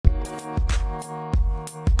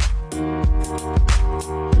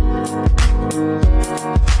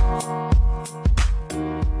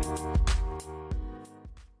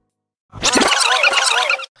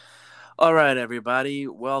All right, everybody.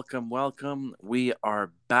 Welcome, welcome. We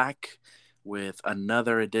are back with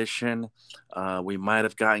another edition. We might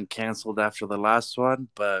have gotten canceled after the last one,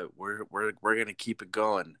 but we're gonna keep it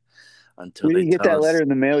going until We they didn't get tell that letter us. in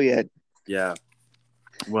the mail yet. Yeah.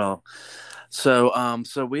 Well, so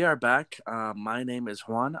we are back. My name is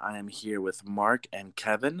Juan. I am here with Mark and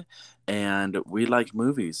Kevin, and we like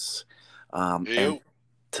movies. And You.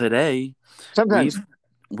 today Sometimes. we've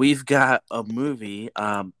we've got a movie.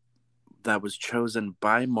 That was chosen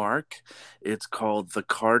by Mark. It's called The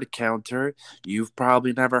Card Counter. You've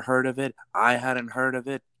probably never heard of it. I hadn't heard of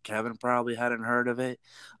it. Kevin probably hadn't heard of it.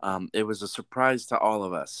 It was a surprise to all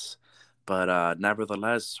of us. But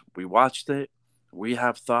nevertheless, we watched it. We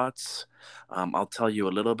have thoughts. I'll tell you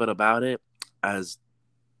a little bit about it, as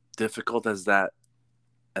difficult as that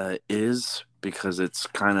is, because it's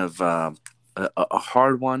kind of a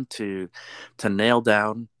hard one to nail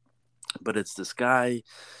down. But it's this guy.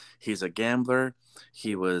 He's a gambler.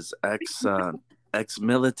 He was ex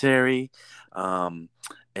military, um,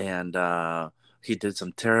 and he did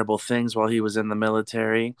some terrible things while he was in the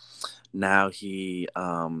military. Now he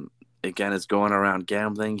again is going around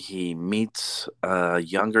gambling. He meets a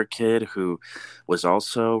younger kid who was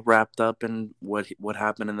also wrapped up in what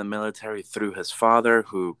happened in the military through his father,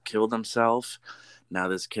 who killed himself. Now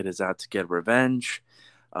this kid is out to get revenge.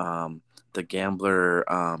 Um, the gambler,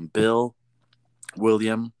 Bill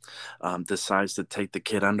William, decides to take the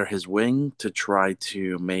kid under his wing to try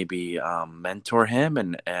to maybe mentor him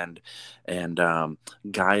and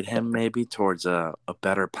guide him maybe towards a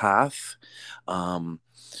better path. Um,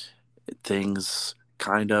 Things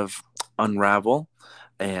kind of unravel,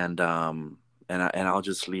 and I'll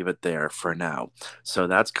just leave it there for now. So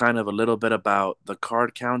that's kind of a little bit about The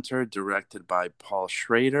Card Counter, directed by Paul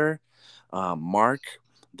Schrader. Mark,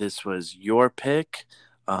 this was your pick.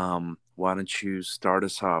 Why don't you start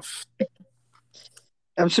us off?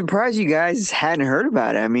 I'm surprised you guys hadn't heard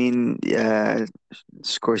about it. I mean,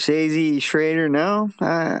 Scorsese, Schrader, no.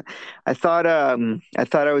 I thought I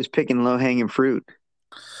was picking low hanging fruit.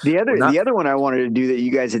 The Well, other not the other one I wanted to do that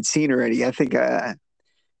you guys had seen already. I think that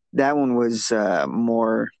one was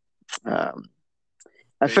more. Um,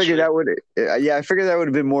 I figured Mainstream. that would. Yeah, I figured that would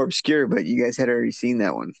have been more obscure, but you guys had already seen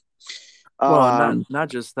that one. well, not Um, not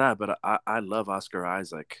just that, but I love Oscar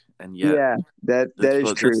Isaac, and yet yeah, that this is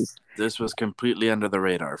was true. this was completely under the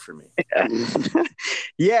radar for me.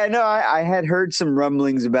 Yeah, no, I had heard some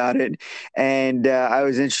rumblings about it, and I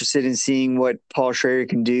was interested in seeing what Paul Schrader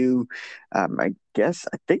can do. I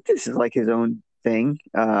think this is like his own thing,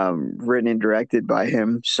 written and directed by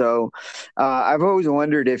him. So I've always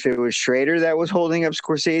wondered if it was Schrader that was holding up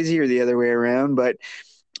Scorsese or the other way around. But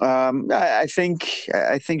I think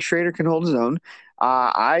Schrader can hold his own.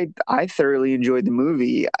 I thoroughly enjoyed the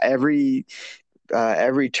movie. Every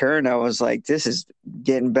turn I was like, this is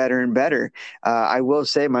getting better and better. I will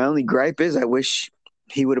say my only gripe is I wish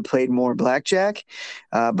he would have played more blackjack,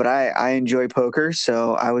 but I enjoy poker,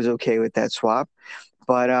 so I was okay with that swap.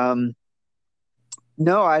 But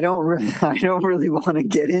no, I don't really, I don't really want to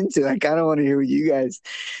get into it. I kind of want to hear what you guys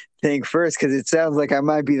think first because it sounds like I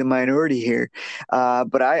might be the minority here.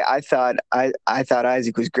 But I thought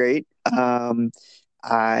Isaac was great.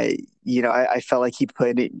 I felt like he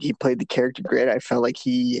played it. He played the character great. I felt like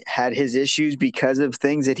he had his issues because of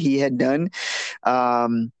things that he had done,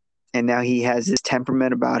 um, and now he has this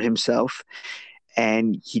temperament about himself.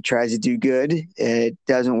 And he tries to do good. It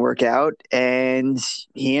doesn't work out, and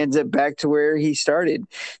he ends up back to where he started.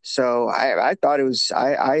 So I thought it was.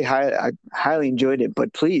 I highly enjoyed it.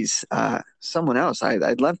 But please, someone else.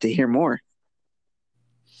 I'd love to hear more.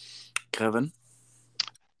 Kevin,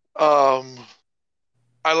 Um,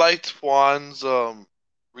 I liked Juan's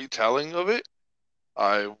retelling of it.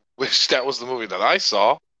 I wish that was the movie that I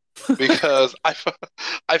saw because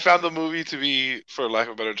I found the movie to be, for lack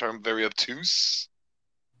of a better term, very obtuse.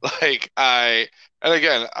 Like and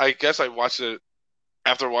again, I guess I watched it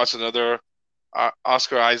after watching another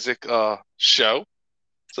Oscar Isaac show.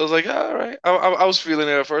 So I was like, all right. I was feeling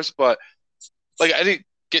it at first, but like I didn't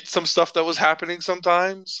get some stuff that was happening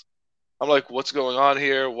sometimes. I'm like, what's going on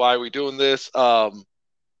here? Why are we doing this? I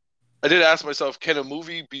did ask myself, can a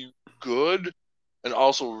movie be good and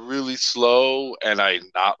also really slow and I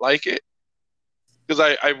not like it?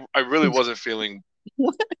 Because I really wasn't feeling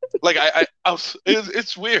like I was,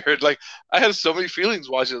 it's weird. Like I had so many feelings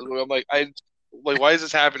watching this movie. I'm like, why is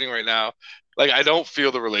this happening right now? Like I don't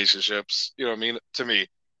feel the relationships. You know what I mean? To me, I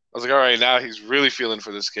was like, all right, now he's really feeling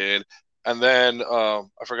for this kid. And then I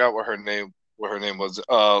forgot what her name what her name was.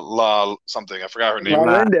 La something. I forgot her name.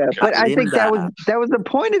 Linda. But I think that was Linda. the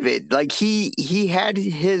point of it. Like he had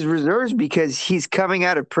his reserves because he's coming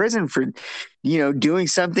out of prison for, doing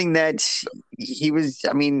something that he was.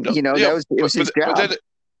 I mean, No, that yeah, was his job.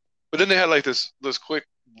 but then they had like this quick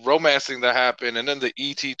romancing that happened, and then the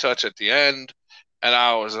ET touch at the end, and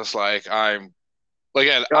I was just like, I'm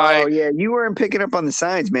again, Oh yeah, you weren't picking up on the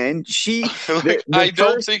signs, man. like The I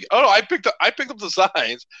don't first. think. Oh no, I picked up the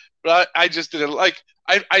signs, but I just didn't like.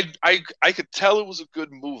 I could tell it was a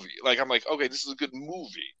good movie. Like I'm like, okay, this is a good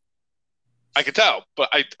movie. I could tell, but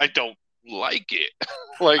I don't like it.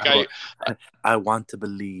 like I, I want to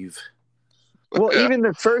believe. Well, yeah. even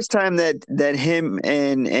the first time that him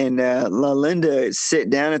and La Linda sit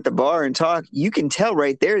down at the bar and talk, you can tell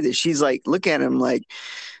right there that she's like, look at him like,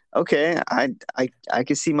 okay, I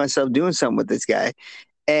can see myself doing something with this guy.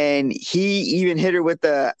 And he even hit her with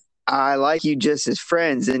the I like you just as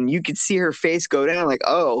friends, and you could see her face go down like,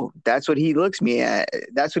 oh, that's what he looks me at,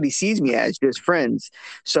 that's what he sees me as, just friends.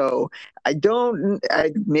 So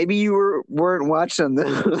maybe you weren't watching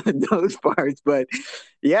those parts, but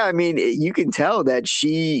yeah, I mean, you can tell that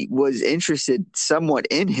she was interested somewhat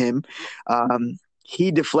in him. He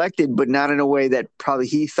deflected, but not in a way that probably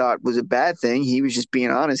he thought was a bad thing. He was just being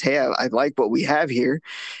honest. Hey, I like what we have here.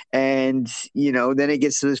 And then it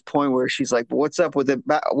gets to this point where she's like, "What's up with it?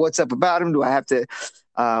 What's up about him? Do I have to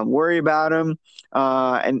worry about him?"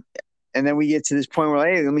 And then we get to this point where,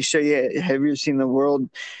 hey, let me show you. Have you ever seen the world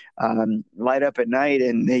light up at night?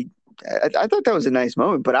 And I thought that was a nice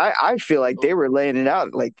moment, but I feel like they were laying it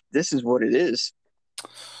out like this is what it is.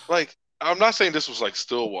 Like I'm not saying this was like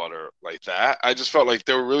Stillwater like that. I just felt like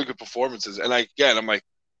there were really good performances, and I'm like,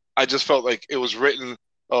 I just felt like it was written.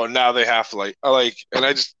 Oh, now they have to and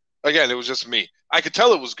I just again, it was just me. I could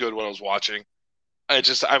tell it was good when I was watching. I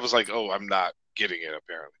was like, oh, I'm not getting it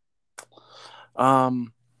apparently.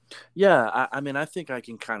 Um, yeah, I mean, I think I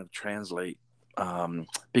can kind of translate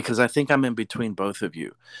because I think I'm in between both of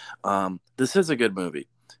you. This is a good movie.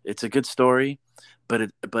 It's a good story, but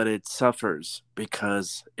it suffers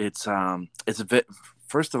because it's a bit.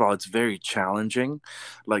 First of all, it's very challenging.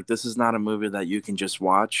 Like this is not a movie that you can just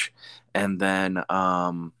watch and then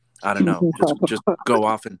I don't know, just go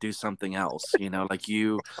off and do something else. Like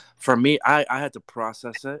for me, I had to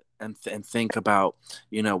process it and think about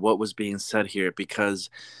what was being said here because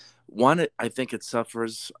one, I think it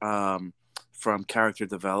suffers from character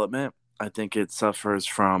development. I think it suffers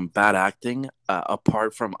from bad acting,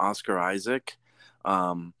 apart from Oscar Isaac.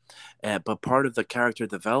 Um, but part of the character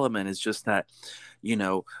development is just that,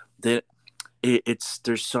 that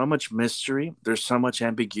there's so much mystery, there's so much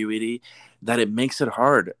ambiguity that it makes it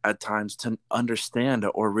hard at times to understand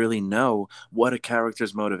or really know what a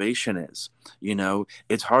character's motivation is.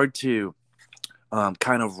 It's hard to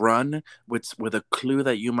kind of run with a clue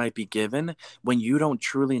that you might be given when you don't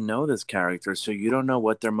truly know this character. So you don't know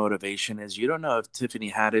what their motivation is. You don't know if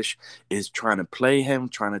Tiffany Haddish is trying to play him,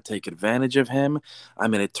 trying to take advantage of him. I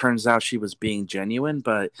mean, it turns out she was being genuine,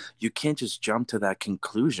 but you can't just jump to that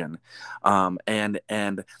conclusion.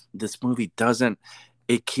 And this movie doesn't.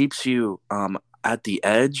 It keeps you at the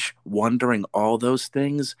edge, wondering all those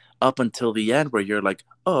things up until the end, where you're like,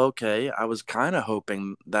 "Oh, okay." I was kind of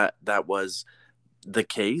hoping that was the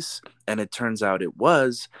case, and it turns out it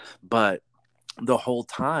was, but the whole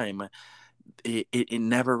time it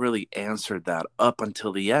never really answered that up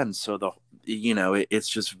until the end. So it's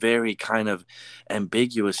just very kind of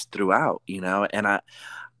ambiguous throughout, and I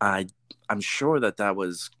I'm sure that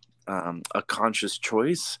was a conscious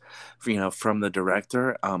choice, from the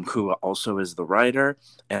director, who also is the writer.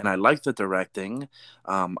 And I like the directing.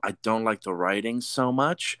 I don't like the writing so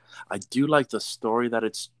much. I do like the story that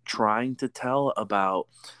it's trying to tell about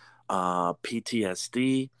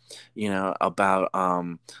PTSD, about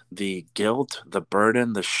the guilt, the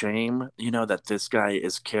burden, the shame, that this guy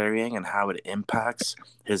is carrying and how it impacts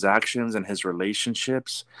his actions and his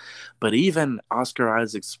relationships. But even Oscar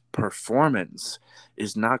Isaac's performance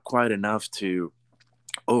is not quite enough to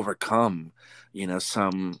overcome,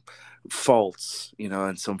 some faults,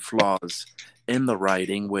 and some flaws in the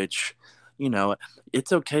writing, which,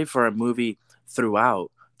 it's okay for a movie throughout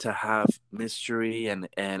to have mystery and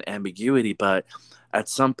ambiguity, but at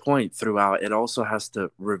some point throughout, it also has to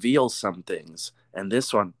reveal some things. And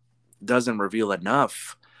this one doesn't reveal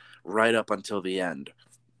enough right up until the end.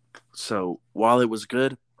 So while it was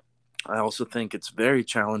good, I also think it's very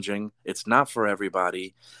challenging. It's not for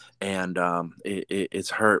everybody, and it's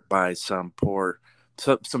hurt by some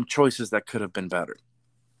choices that could have been better.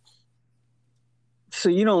 So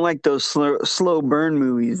you don't like those slow burn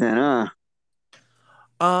movies, then, huh?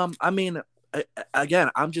 I mean, again,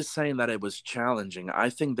 I'm just saying that it was challenging. I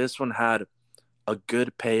think this one had a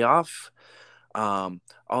good payoff.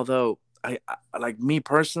 Although I like me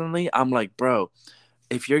personally, I'm like, bro,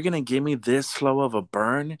 if you're gonna give me this slow of a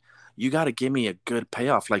burn, you got to give me a good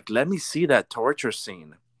payoff. Like, let me see that torture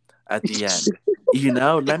scene at the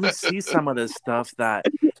end. Let me see some of the stuff that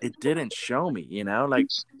it didn't show me. Like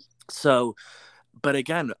so. But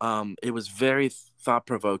again, it was very thought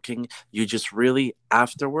provoking. You just really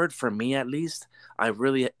afterward, for me at least, I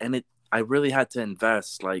really had to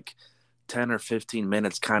invest like 10 or 15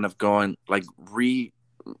 minutes, kind of going like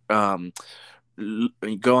um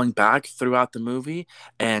going back throughout the movie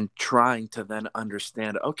and trying to then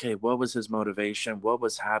understand, okay, what was his motivation, what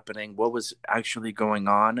was happening, what was actually going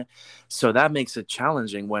on. So that makes it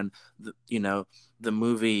challenging when the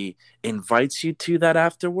movie invites you to that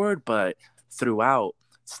afterward, but throughout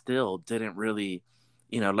still didn't really,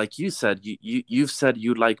 like you said, you've said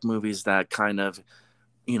you like movies that kind of,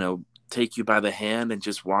 take you by the hand and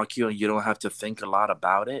just walk you, and you don't have to think a lot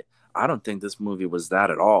about it. I don't think this movie was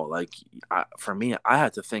that at all. Like, for me, I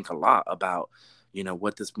had to think a lot about,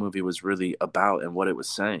 what this movie was really about and what it was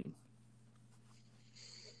saying.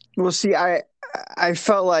 Well, see, I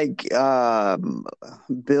felt like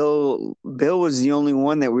Bill was the only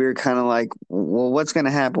one that we were kind of like, well, what's going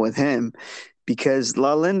to happen with him? Because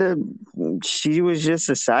La Linda, she was just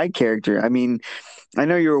a side character. I mean, I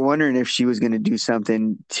know you were wondering if she was going to do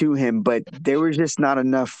something to him, but there was just not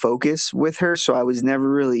enough focus with her, so I was never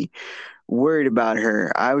really worried about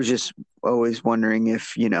her. I was just always wondering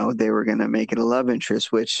if, they were going to make it a love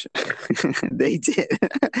interest, which they did.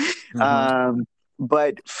 Mm-hmm.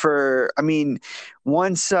 But I mean,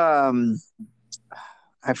 once I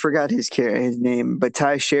forgot his name, but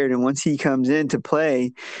Ty Sheridan, once he comes in to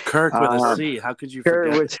play, Kirk with a uh, C. How could you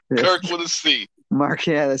Kurt forget? was Kirk with a C. Mark.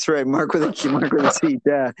 Yeah, that's right. Mark with a C.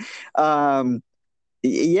 Yeah. Um,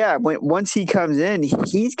 yeah. Once he comes in,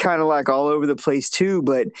 he's kind of like all over the place too.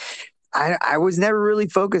 But I was never really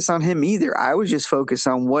focused on him either. I was just focused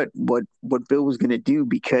on what Bill was going to do,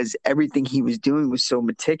 because everything he was doing was so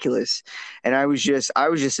meticulous, and I was just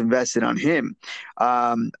invested on him.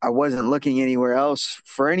 I wasn't looking anywhere else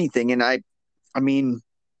for anything, and I mean,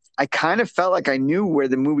 I kind of felt like I knew where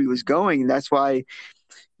the movie was going, and that's why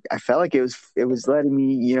I felt like it was letting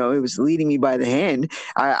me, it was leading me by the hand.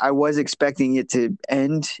 I was expecting it to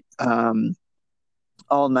end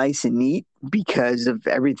all nice and neat because of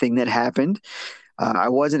everything that happened. I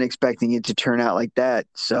wasn't expecting it to turn out like that,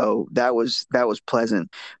 so that was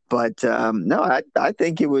pleasant. But no, I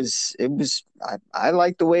think I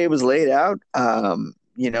liked the way it was laid out.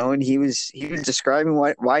 And he was describing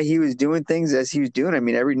why he was doing things as he was doing. I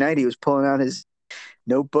mean, every night he was pulling out his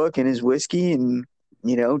notebook and his whiskey and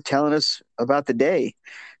telling us about the day.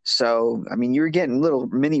 So I mean, you were getting little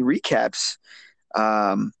mini recaps.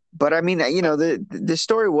 But I mean, the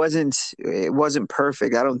story wasn't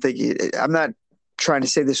perfect. I don't think I'm not trying to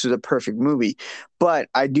say this was a perfect movie, but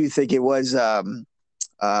I do think it was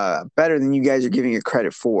better than you guys are giving it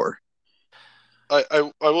credit for.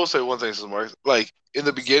 I will say one thing, Mark. Like in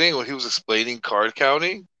the beginning when he was explaining card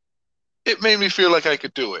counting, it made me feel like I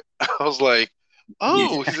could do it. I was like, Yeah.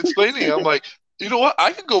 oh, he's explaining. I'm like, you know what?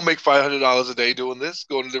 I could go make $500 a day doing this,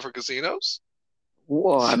 going to different casinos.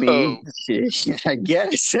 Well, I mean, So I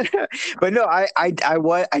guess, but no, I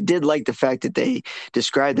did like the fact that they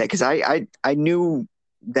described that, because I knew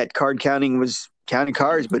that card counting was counting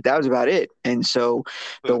cards, but that was about it. And so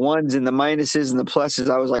the ones and the minuses and the pluses,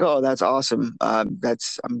 I was like, oh, that's awesome.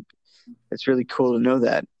 That's really cool to know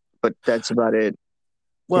that. But that's about it.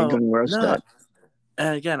 Can't go Well, anywhere else with no. that.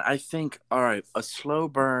 And again, I think, all right, a slow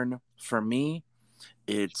burn for me,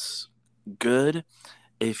 it's good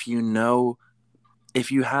if if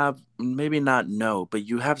you have, maybe not know, but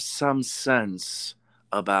you have some sense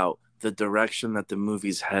about the direction that the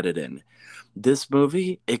movie's headed in. This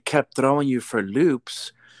movie, it kept throwing you for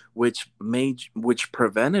loops, which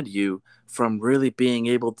prevented you from really being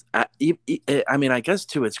able to. I mean, I guess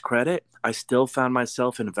to its credit, I still found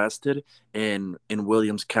myself invested in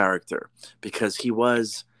William's character, because he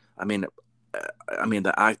was. I mean,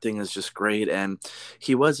 the acting is just great, and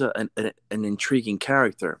he was an intriguing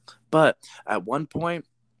character. But at one point,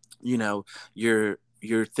 you know, you're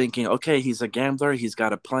you're thinking, okay, he's a gambler, he's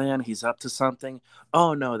got a plan, he's up to something.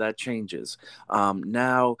 Oh no, that changes.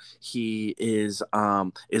 Now he is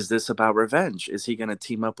this about revenge? Is he going to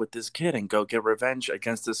team up with this kid and go get revenge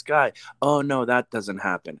against this guy? Oh no, that doesn't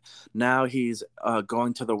happen. Now he's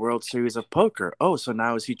going to the World Series of Poker. Oh, so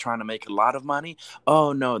now is he trying to make a lot of money?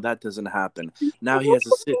 Oh no, that doesn't happen. Now he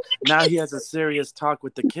has now he has a serious talk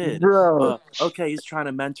with the kid. Bro. Okay, he's trying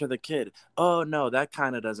to mentor the kid. Oh no, that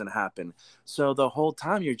kind of doesn't happen. So the whole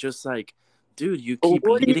time you're just like, dude, you keep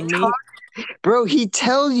What are you leading me. Bro, he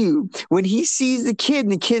tells you when he sees the kid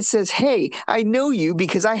and the kid says, "Hey, I know you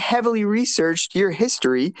because I heavily researched your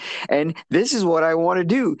history and this is what I want to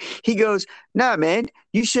do." He goes, "Nah, man,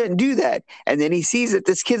 you shouldn't do that." And then he sees that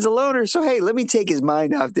this kid's a loner. So, hey, let me take his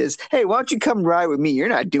mind off this. Hey, why don't you come ride with me? You're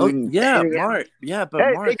not Oh doing yeah, anything. Mark. Yeah, but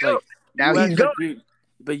Hey, Mark, go. like Now you he's act like going.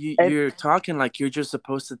 but And you're talking like you're just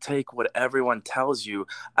supposed to take what everyone tells you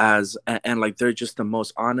as, and like they're just the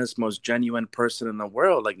most honest, most genuine person in the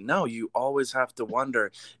world. Like, no, you always have to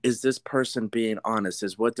wonder, is this person being honest?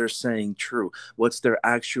 Is what they're saying true? What's their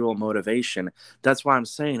actual motivation? That's why I'm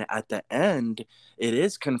saying at the end, it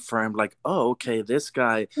is confirmed, like, oh, okay, this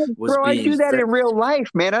guy was bro, I being do that in real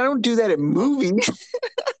life, man. I don't do that in Well, movies.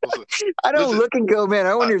 listen, I don't listen, look and go, man,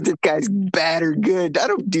 I I, wonder if this guy's bad or good. I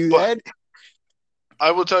don't do but that. I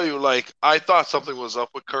will tell you, like, I thought something was up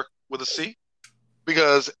with Kirk with a C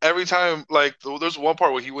because every time, like, there's one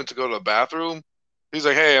part where he went to go to the bathroom. He's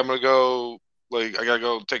like, "Hey, I'm gonna go. Like, I gotta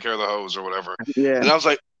go take care of the hose or whatever." Yeah. And I was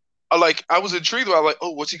like, I was intrigued. I was like, "Oh,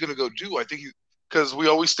 what's he gonna go do?" I think because we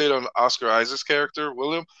always stayed on Oscar Isaac's character,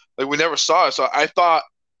 William. Like, we never saw it, so I thought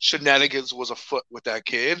shenanigans was afoot with that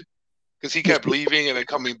kid because he kept leaving and then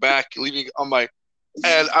coming back, leaving. I'm like,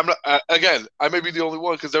 and I'm not again. I may be the only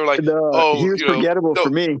one because they were like, No, he "Oh, was forgettable for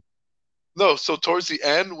no, me. no." So towards the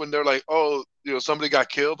end, when they're like, "Oh, somebody got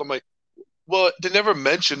killed," I'm like, "Well, they never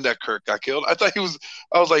mentioned that Kirk got killed." I thought he was.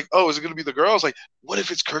 I was like, "Oh, is it going to be the girl?" I was like, "What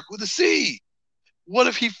if it's Kirk with a C? What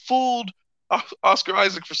if he fooled Oscar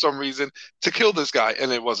Isaac for some reason to kill this guy?"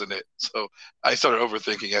 And it wasn't it. So I started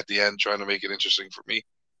overthinking at the end, trying to make it interesting for me.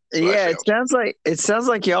 So I Yeah, failed. it sounds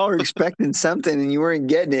like y'all were expecting something and you weren't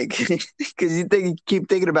getting it because you keep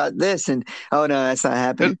thinking about this and oh no, that's not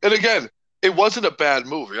happening. And again, it wasn't a bad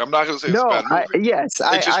movie. I'm not going to say it's a No, bad movie. It just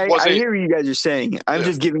I wasn't. hear what you guys are saying. I'm Yeah.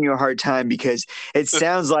 just giving you a hard time because it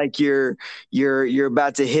sounds like you're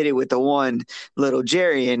about to hit it with the one little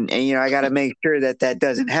Jerry, and I got to make sure that that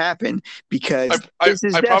doesn't happen because this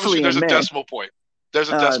is I promise you, definitely a there's a mess. decimal point. There's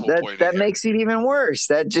a decimal That point in that here. makes it even worse.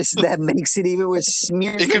 That makes it even with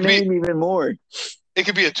smears It the could be name even more. it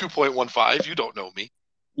could be a 2.15. You don't know me.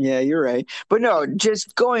 Yeah, you're right. But no,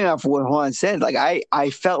 just going off what Juan said, like I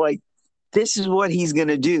felt like this is what he's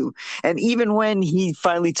gonna do. And even when he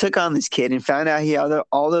finally took on this kid and found out he had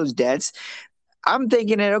all those debts, I'm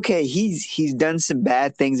thinking that okay, he's done some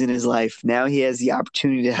bad things in his life. Now he has the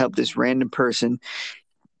opportunity to help this random person.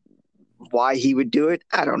 Why he would do it,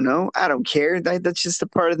 I don't know. I don't care. That's just a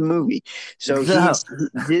part of the movie. So no,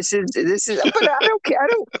 this is. But I don't care. I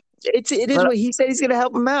don't. It is but what he said. He's gonna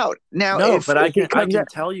help him out. Now, no, but if it I comes can out,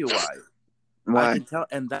 tell you why. I why? can tell,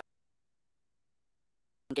 and that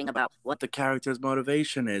thinking about what the character's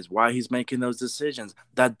motivation is, why he's making those decisions,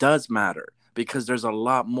 that does matter because there's a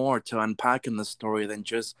lot more to unpack in the story than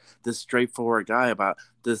just this straightforward guy about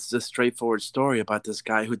this straightforward story about this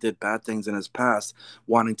guy who did bad things in his past,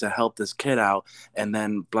 wanting to help this kid out, and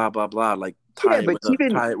then blah blah blah, like Yeah, but even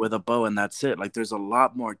tie it with a bow, and that's it. Like there's a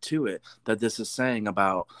lot more to it that this is saying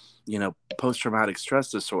about post traumatic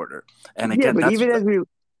stress disorder, and yeah, again, but that's even as we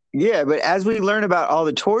yeah, but as we learn about all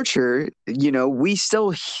the torture, we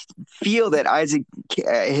still feel that Isaac,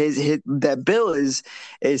 his that Bill is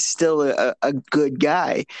still a good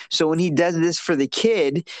guy. So when he does this for the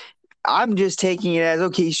kid, I'm just taking it as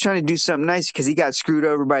okay, he's trying to do something nice because he got screwed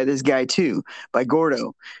over by this guy too, by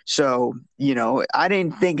Gordo. So, I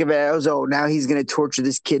didn't think of it as, oh, now he's going to torture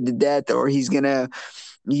this kid to death or he's going to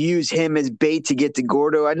use him as bait to get to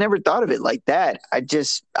Gordo. I never thought of it like that. I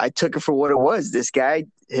took it for what it was. This guy,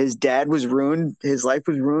 his dad was ruined. His life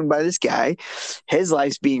was ruined by this guy. His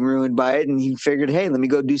life's being ruined by it. And he figured, hey, let me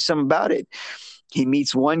go do something about it. He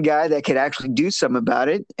meets one guy that could actually do something about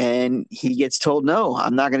it, and he gets told, no,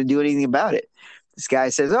 I'm not going to do anything about it. This guy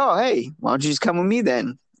says, oh, hey, why don't you just come with me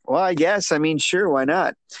then? Well, I guess. I mean, sure, why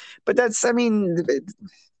not? But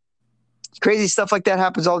crazy stuff like that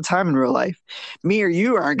happens all the time in real life. Me or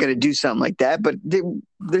you aren't going to do something like that, but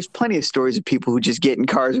there's plenty of stories of people who just get in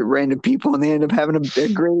cars with random people and they end up having a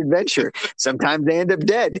great adventure. Sometimes they end up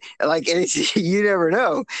dead. Like you never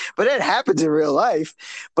know, but it happens in real life.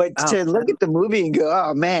 But to look at the movie and go,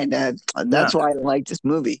 oh man, no, that's why I like this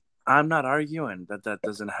movie. I'm not arguing that that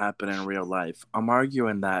doesn't happen in real life. I'm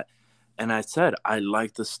arguing that, and I said I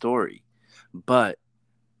like the story, but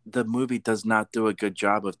the movie does not do a good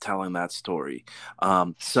job of telling that story.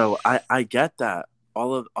 So I get that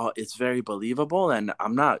all it's very believable, and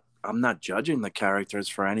I'm not judging the characters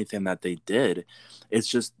for anything that they did. It's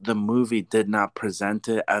just the movie did not present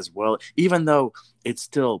it as well, even though it's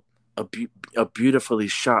still a beautifully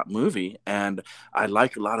shot movie, and I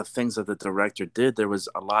like a lot of things that the director did. There was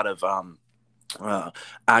a lot of uh,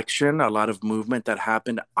 action, a lot of movement that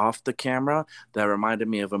happened off the camera that reminded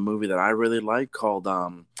me of a movie that I really like called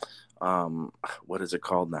um what is it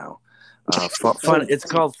called now? Fun. It's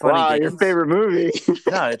called Funny Wow, your Games. favorite movie.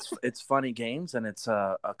 No, it's Funny Games, and it's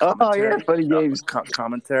a Oh yeah, commentary, funny games.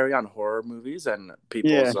 commentary on horror movies and Yeah.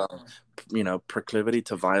 people's proclivity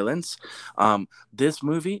to violence. This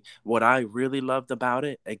movie, what I really loved about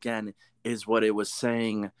it, again, is what it was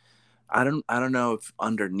saying. I don't know if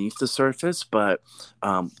underneath the surface, but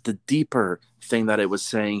the deeper thing that it was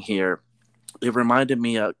saying here, it reminded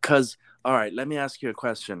me of, because all right, let me ask you a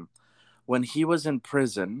question. When he was in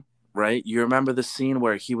prison, right? You remember the scene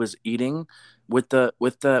where he was eating with the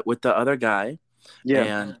other guy, Yeah.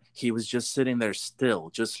 and he was just sitting there still,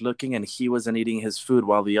 just looking, and he wasn't eating his food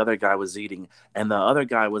while the other guy was eating, and the other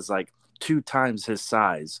guy was like two times his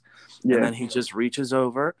size, and Yeah. then he just reaches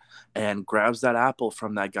over and grabs that apple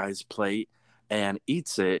from that guy's plate and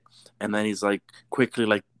eats it, and then he's like quickly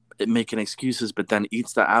like making excuses, but then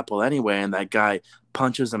eats the apple anyway, and that guy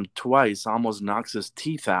punches him twice, almost knocks his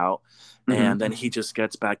teeth out, Hmm. and then he just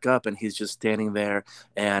gets back up and he's just standing there,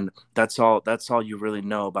 and that's all you really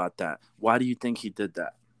know about that. Why do you think he did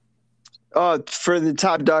that? Oh, for the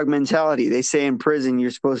top dog mentality. They say in prison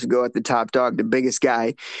you're supposed to go at the top dog, the biggest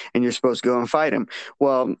guy, and you're supposed to go and fight him.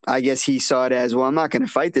 Well, I guess he saw it as, well, I'm not going to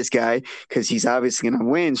fight this guy because he's obviously going to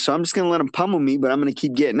win. So I'm just going to let him pummel me, but I'm going to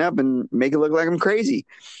keep getting up and make it look like I'm crazy.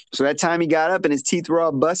 So that time he got up and his teeth were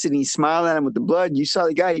all busted and he smiled at him with the blood. You saw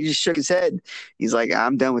the guy, he just shook his head. He's like,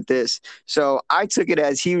 I'm done with this. So I took it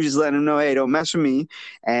as he was just letting him know, hey, don't mess with me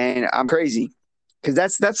and I'm crazy, because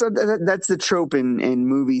that's the trope in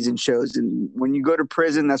movies and shows. And when you go to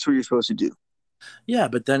prison, that's what you're supposed to do. Yeah,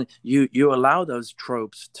 but then you allow those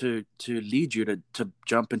tropes to lead you to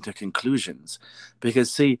jump into conclusions,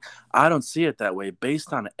 because see, I don't see it that way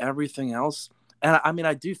based on everything else. And I mean,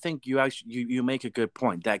 I do think you make a good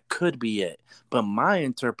point. That could be it. But my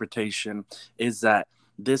interpretation is that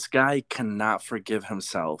this guy cannot forgive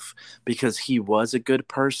himself because he was a good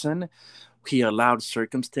person. He allowed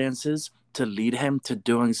circumstances to lead him to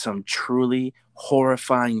doing some truly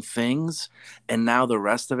horrifying things. And now the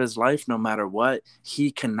rest of his life, no matter what,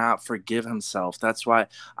 he cannot forgive himself. That's why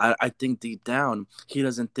I think deep down, he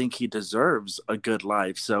doesn't think he deserves a good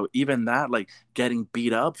life. So even that, like getting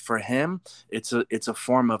beat up for him, it's a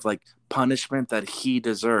form of like punishment that he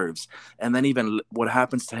deserves. And then even what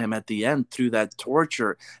happens to him at the end through that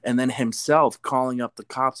torture, and then himself calling up the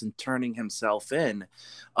cops and turning himself in,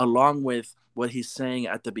 along with what he's saying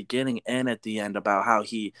at the beginning and at the end about how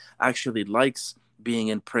he actually likes being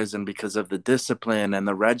in prison because of the discipline and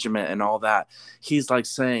the regiment and all that. He's like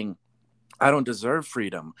saying, I don't deserve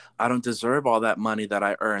freedom. I don't deserve all that money that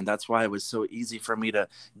I earned. That's why it was so easy for me to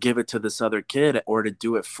give it to this other kid or to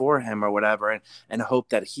do it for him or whatever, and hope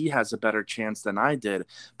that he has a better chance than I did.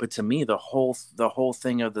 But to me, the whole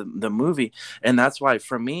thing of the movie, and that's why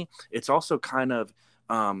for me, it's also kind of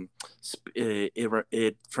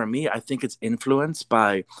it for me, I think it's influenced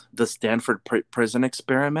by the Stanford prison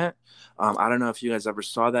experiment. I don't know if you guys ever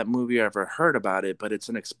saw that movie or ever heard about it, but it's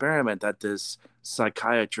an experiment that this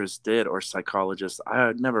psychiatrist did, or psychologist.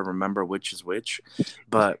 I never remember which is which,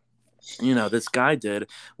 but this guy did,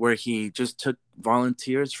 where he just took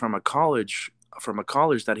volunteers from a college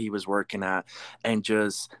that he was working at and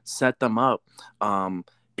just set them up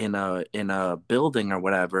in a building or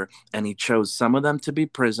whatever, and he chose some of them to be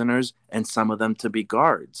prisoners and some of them to be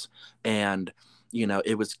guards. And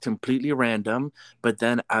it was completely random, but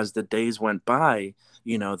then as the days went by,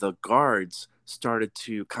 the guards started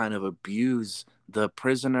to kind of abuse the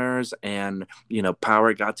prisoners, and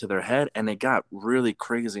power got to their head, and it got really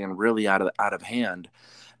crazy and really out of hand.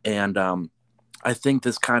 And I think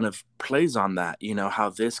this kind of plays on that, how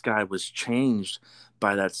this guy was changed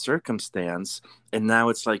by that circumstance. And now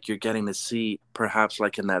it's like you're getting to see, perhaps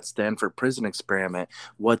like in that Stanford prison experiment,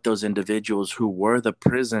 what those individuals who were the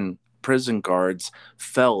prison guards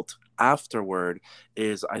felt afterward.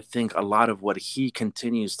 Is, I think, a lot of what he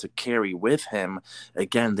continues to carry with him.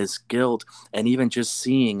 Again, this guilt, and even just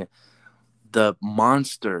seeing the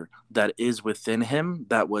monster that is within him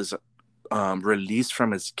that was released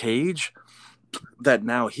from his cage, that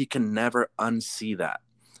now he can never unsee that.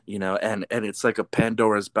 and it's like a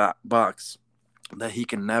Pandora's box that he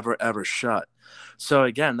can never ever shut. So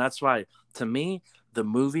again, that's why to me the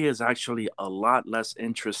movie is actually a lot less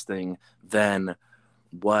interesting than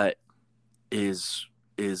what is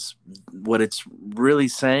what it's really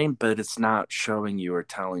saying, but it's not showing you or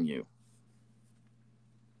telling you.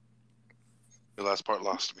 The last part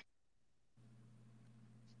lost me.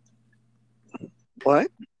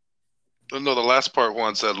 What? No, the last part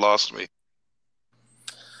one said lost me.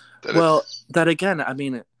 Well, that again, I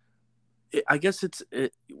mean, I guess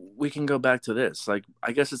we can go back to this. Like,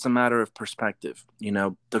 I guess it's a matter of perspective.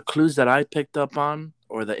 The clues that I picked up on,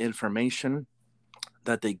 or the information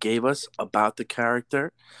that they gave us about the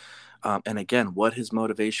character, and again, what his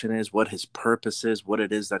motivation is, what his purpose is, what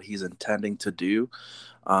it is that he's intending to do.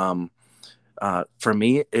 For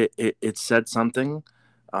me, it said something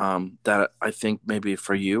that I think maybe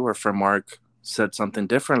for you or for Mark said something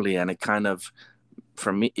differently, and it kind of,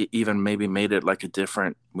 for me, it even maybe made it like a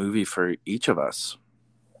different movie for each of us.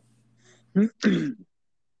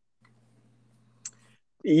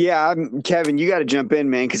 Yeah, Kevin, you got to jump in,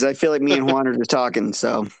 man, because I feel like me and Juan are just talking.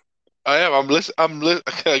 So I am. I'm listening.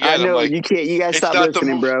 Again, I know I'm like, you can't. You got to stop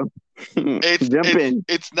listening, bro. Jump in.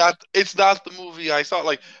 It's not the movie I thought.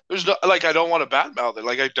 Like, there's no, like, I don't want to badmouth it.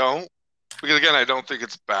 Like, I don't, because again, I don't think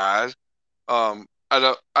it's bad. I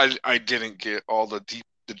didn't get all the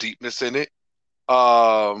deepness in it.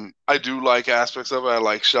 I do like aspects of it. I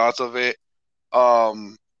like shots of it.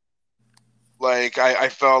 Like, I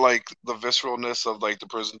felt like the visceralness of like the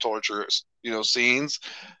prison torture, scenes.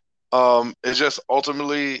 It's just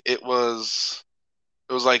ultimately it was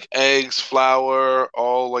like eggs, flour,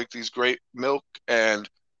 all like these great milk, and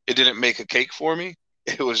it didn't make a cake for me.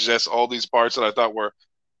 It was just all these parts that I thought were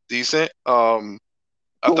decent. I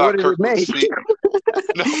Well, thought what did it Kirk was make? sweet.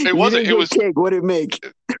 No, it You wasn't. didn't It get was. cake. What did it make?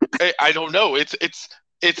 I don't know. It's.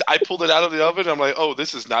 I pulled it out of the oven. I'm like, oh,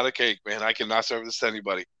 this is not a cake, man. I cannot serve this to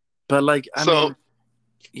anybody. But like, I So mean,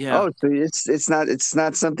 yeah. Oh, so it's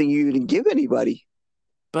not something you didn't give anybody.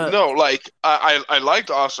 But no, like I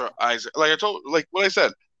liked Oscar Isaac. Like I told, like what I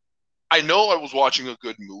said, I know I was watching a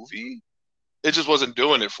good movie. It just wasn't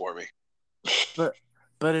doing it for me.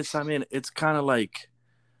 but it's, I mean, it's kind of like,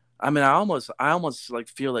 I mean, I almost like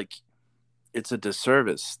feel like it's a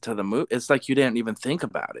disservice to the movie. It's like you didn't even think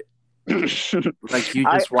about it. Like you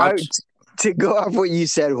just watched. To go off what you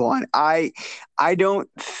said, Juan. I don't.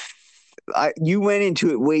 You went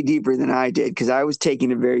into it way deeper than I did because I was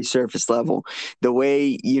taking a very surface level. The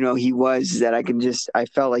way he was, that I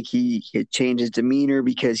felt like he had changed his demeanor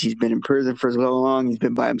because he's been in prison for so long. He's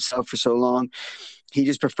been by himself for so long. He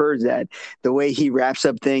just prefers that. The way he wraps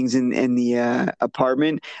up things in the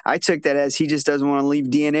apartment, I took that as he just doesn't want to leave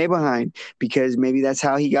DNA behind because maybe that's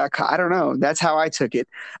how he got caught. I don't know. That's how I took it.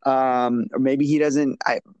 Or maybe he doesn't.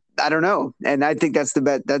 I don't know, and I think that's the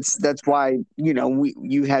bet. That's why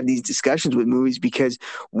you have these discussions with movies because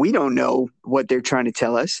we don't know what they're trying to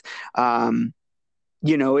tell us.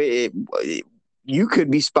 You know, you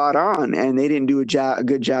could be spot on, and they didn't do a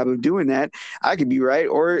good job of doing that. I could be right,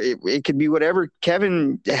 or it could be whatever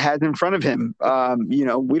Kevin has in front of him. We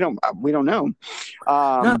don't know.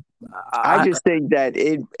 No, I just think that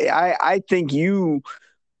I think you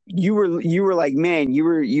were like, man,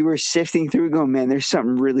 you were sifting through going, man, there's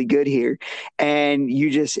something really good here, and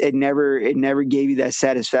it never gave you that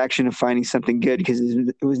satisfaction of finding something good because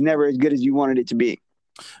it was never as good as you wanted it to be.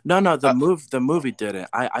 No, the movie didn't.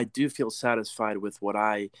 I do feel satisfied with what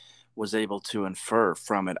I was able to infer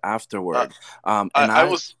from it afterward. I want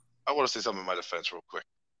to say something in my defense real quick.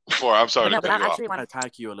 Before, I'm sorry to cut you off. I actually want to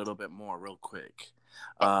attack you a little bit more real quick.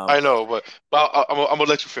 I know, but I'm gonna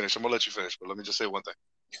let you finish. But let me just say one thing.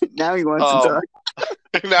 Now he wants to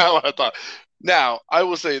talk. Now I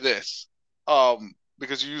will say this,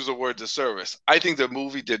 because you use the word disservice. I think the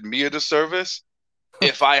movie did me a disservice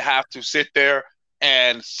if I have to sit there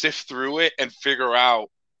and sift through it and figure out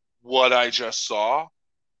what I just saw,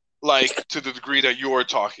 like to the degree that you're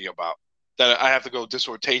talking about, that I have to go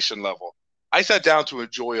dissertation level. I sat down to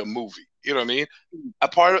enjoy a movie. You know what I mean?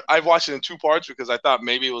 I've watched it in two parts because I thought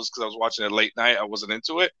maybe it was because I was watching it late night. I wasn't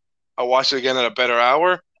into it. I watched it again at a better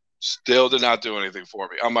hour. Still did not do anything for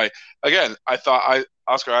me. I'm like, again, I thought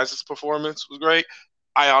Oscar Isaac's performance was great.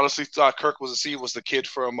 I honestly thought Kirk was the kid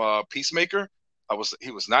from Peacemaker.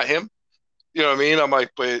 He was not him. You know what I mean? I'm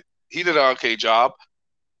like, but he did an okay job.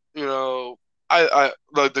 You know,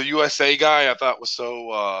 the USA guy I thought was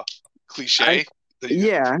so cliche.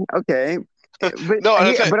 Yeah, okay. But no,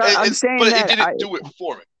 I'm saying but that it didn't do it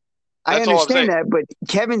for me. I That's all I'm understand saying. that, but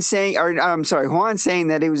Kevin saying, or I'm sorry, Juan saying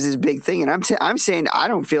that it was his big thing, and I'm saying I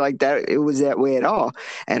don't feel like that it was that way at all,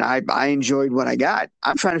 and I enjoyed what I got.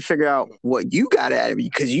 I'm trying to figure out what you got out of it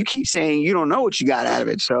because you keep saying you don't know what you got out of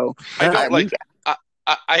it. So I Yeah, don't we like.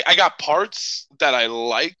 I got parts that I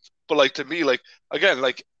liked, but like to me, like again,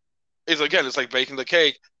 like it's like baking the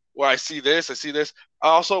cake where I see this, I see this.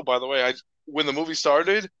 Also, by the way, I when the movie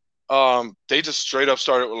started, they just straight up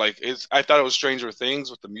started with like it's. I thought it was Stranger Things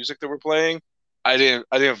with the music that were playing. I didn't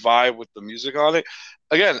vibe with the music on it.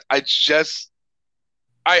 Again, I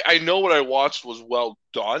know what I watched was well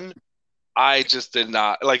done. I just did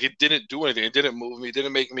not like it. Didn't do anything. It didn't move me. It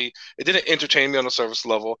didn't make me. It didn't entertain me on a surface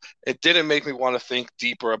level. It didn't make me want to think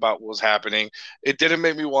deeper about what was happening. It didn't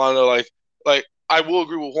make me want to like. I will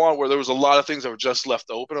agree with Juan where there was a lot of things that were just left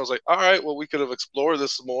open. I was like, all right, well, we could have explored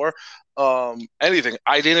this more. Anything.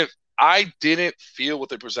 I didn't feel what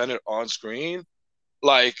they presented on screen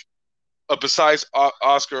like besides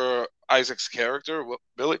Oscar Isaac's character,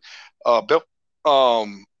 Billy, Bill,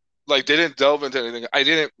 like they didn't delve into anything. I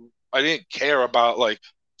didn't care about like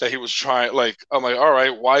that he was trying. Like I'm like, all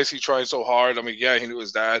right, why is he trying so hard? I mean, yeah, he knew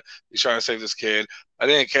his dad. He's trying to save this kid. I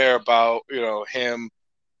didn't care about him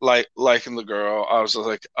like liking the girl. I was just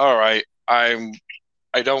like, all right, I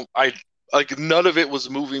don't I like none of it was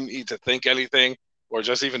moving me to think anything or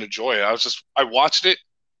just even enjoy it. I watched it.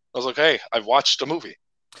 I was like, hey, I've watched a movie.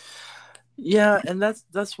 yeah, and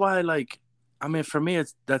that's why like I mean for me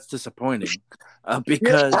it's that's disappointing, yeah.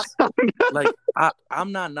 because like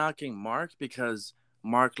I'm not knocking Mark because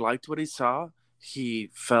Mark liked what he saw. He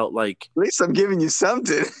felt like At least I'm giving you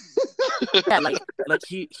something. yeah, like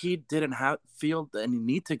he didn't have feel any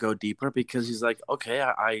need to go deeper because he's like, okay,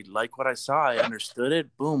 I like what I saw, I understood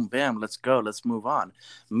it, boom, bam, let's go, let's move on.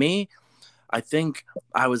 Me, I think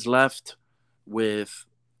I was left with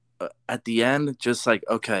at the end just like,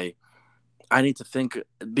 okay, I need to think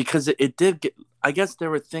because it did get. I guess there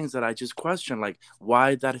were things that I just questioned, like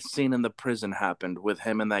why that scene in the prison happened with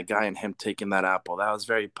him and that guy and him taking that apple. That was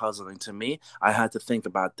very puzzling to me. I had to think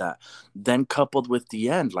about that. Then coupled with the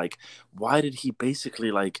end, like why did he basically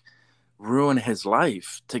like ruin his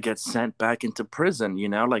life to get sent back into prison?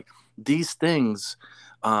 Like these things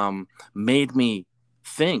made me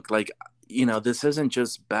think like this isn't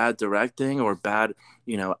just bad directing or bad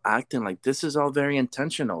acting, like this is all very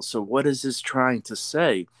intentional. So what is this trying to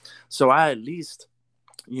say? So I at least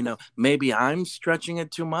maybe I'm stretching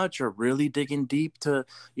it too much or really digging deep to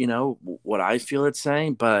what I feel it's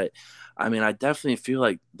saying, but I mean I definitely feel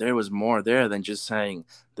like there was more there than just saying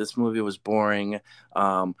this movie was boring,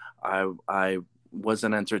 I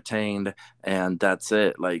wasn't entertained, and that's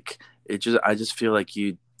it. Like I just feel like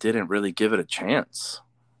you didn't really give it a chance.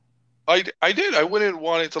 I did. I wouldn't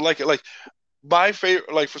want it to like it. Like my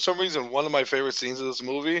favorite, like for some reason, one of my favorite scenes of this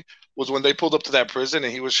movie was when they pulled up to that prison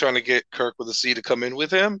and he was trying to get Kirk with a C to come in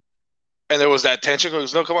with him, and there was that tension. He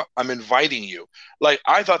goes, "No, come on, I'm inviting you." Like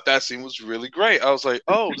I thought that scene was really great. I was like,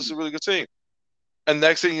 "Oh, this is a really good scene." And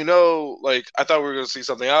next thing you know, like I thought we were gonna see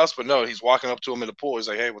something else, but no, he's walking up to him in the pool. He's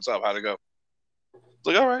like, "Hey, what's up? How'd it go?" It's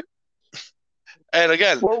like, "All right." And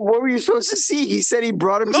again, What were you supposed to see? He said he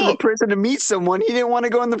brought him to the no, prison to meet someone. He didn't want to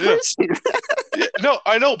go in the yeah, prison. yeah, no,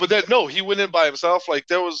 I know, but then no, he went in by himself. Like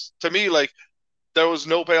there was to me, like there was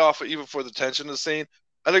no payoff even for the tension of the scene.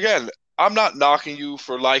 And again, I'm not knocking you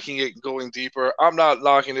for liking it and going deeper. I'm not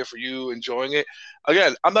knocking it for you enjoying it.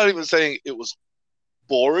 Again, I'm not even saying it was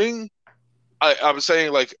boring. I was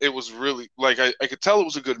saying like it was really like I could tell it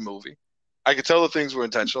was a good movie. I could tell the things were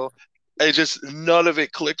intentional. It just none of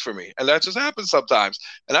it clicked for me, and that just happens sometimes.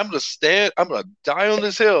 And I'm gonna stand. I'm gonna die on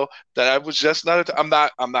this hill that I was just not. I'm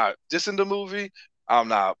not. I'm not dissing the movie. I'm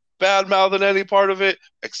not bad mouthing any part of it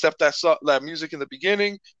except that music in the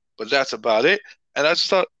beginning. But that's about it. And I just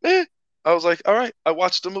thought, I was like, all right. I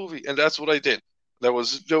watched the movie, and that's what I did. There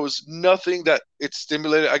was nothing that it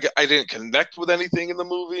stimulated. I didn't connect with anything in the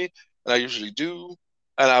movie, and I usually do.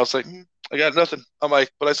 And I was like, I got nothing. I'm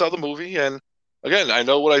like, but I saw the movie, and again, I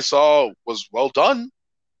know what I saw was well done.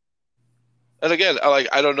 And again,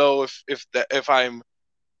 I don't know if I'm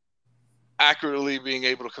accurately being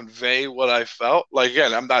able to convey what I felt. Like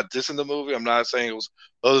again, I'm not dissing the movie. I'm not saying it was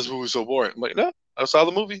this movie's so boring. I'm like, no, I saw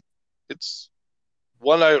the movie. It's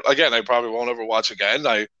one I probably won't ever watch again.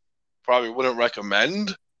 I probably wouldn't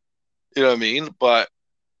recommend. You know what I mean? But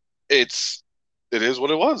it is what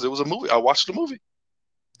it was. It was a movie. I watched the movie.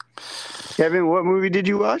 Kevin, what movie did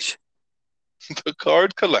you watch? The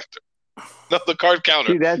Card Collector. No, the Card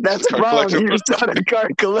Counter. See, that's the Card problem. Collector. You're not a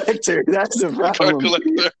card collector. That's the Card problem.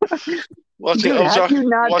 Collector. watching Dude, El Jacques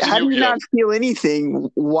watching how do you Yu-Gi-Oh. not feel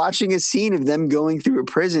anything watching a scene of them going through a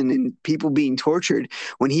prison and people being tortured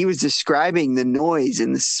when he was describing the noise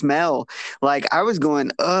and the smell? Like I was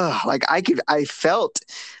going, ugh, like I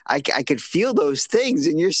could feel those things,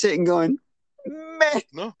 and you're sitting going, man.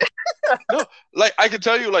 No, no. Like I could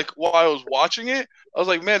tell you, like while I was watching it, I was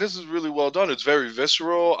like, man, this is really well done. It's very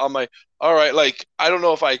visceral. I'm like, all right. Like I don't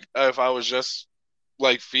know if I was just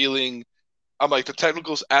like feeling. I'm like the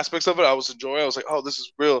technical aspects of it. I was enjoying. I was like, oh, this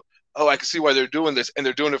is real. Oh, I can see why they're doing this, and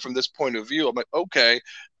they're doing it from this point of view. I'm like, okay,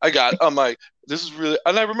 I got. I'm like, this is really.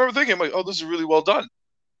 And I remember thinking, I'm like, oh, this is really well done.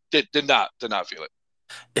 Did not feel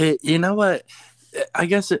it. You know what? I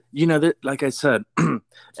guess like I said, and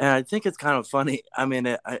I think it's kind of funny. I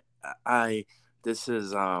mean, I this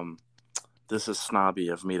is this is snobby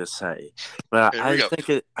of me to say, but Here we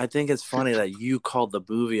go. I think it's funny that you called the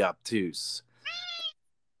movie obtuse.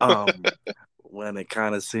 Um, when it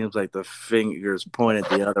kind of seems like the fingers pointed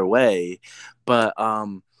the other way, but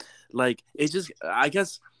like it just, I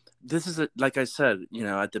guess this is like I said,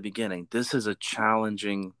 at the beginning, this is a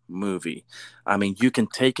challenging movie. I mean, you can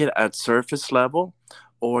take it at surface level,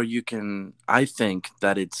 or you can, I think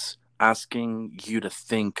that it's asking you to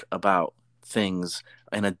think about things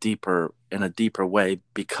in a deeper way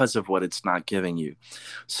because of what it's not giving you.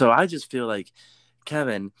 So I just feel like,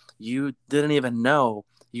 Kevin, you didn't even know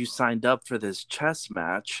you signed up for this chess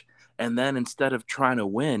match, and then instead of trying to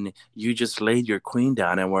win, you just laid your queen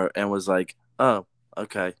down and was like, "Oh,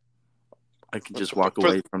 okay, I can just walk For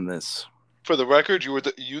away from this." for the record,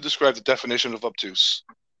 you described the definition of obtuse,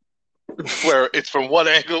 where it's from one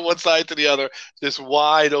angle, one side to the other, this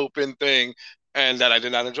wide open thing, and that I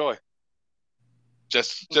did not enjoy.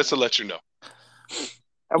 Just to let you know.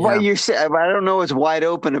 Why Yeah. you say? I don't know what's wide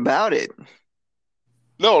open about it.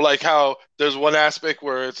 No, like how there's one aspect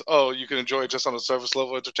where it's you can enjoy it just on a surface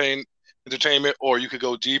level entertainment, or you could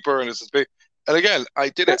go deeper and it's this big. And again, I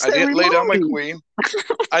didn't. That's I didn't every lay down my movie. queen.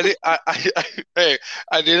 I did. Hey,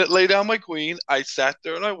 I didn't lay down my queen. I sat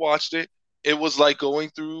there and I watched it. It was like going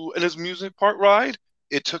through an amusement park ride.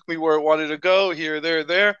 It took me where it wanted to go. Here, there,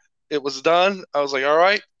 there. It was done. I was like, all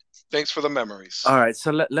right. Thanks for the memories. All right,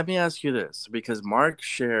 so let me ask you this, because Mark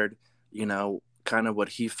shared, kind of what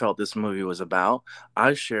he felt this movie was about.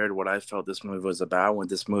 I shared what I felt this movie was about, what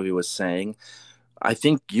this movie was saying. I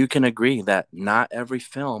think you can agree that not every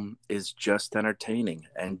film is just entertaining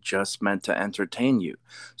and just meant to entertain you.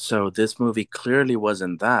 So this movie clearly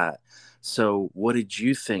wasn't that. So what did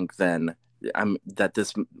you think then, that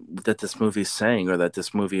this movie is saying, or that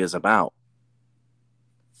this movie is about?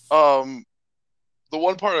 Um, the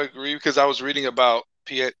one part I agree because I was reading about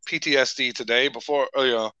PTSD today before,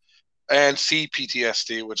 and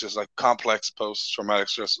CPTSD, which is like complex post-traumatic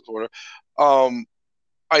stress disorder. Um,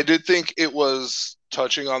 I did think it was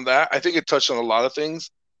touching on that. I think it touched on a lot of things.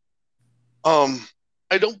 Um,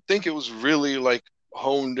 I don't think it was really like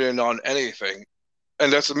honed in on anything.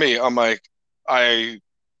 And that's me. I'm like, I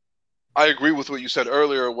I agree with what you said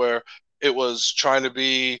earlier, where it was trying to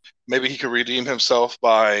be maybe he could redeem himself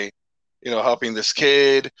by, helping this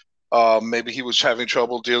kid. Maybe he was having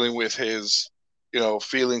trouble dealing with his,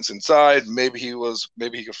 feelings inside. Maybe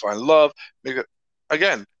he could find love. Maybe,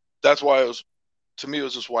 again, that's why it was to me it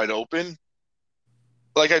was just wide open.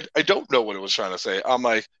 Like I don't know what it was trying to say. I'm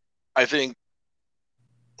like, I think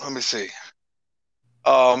let me see.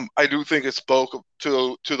 I do think it spoke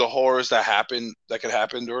to the horrors that could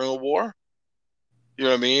happen during a war. You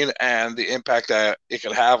know what I mean? And the impact that it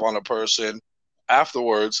could have on a person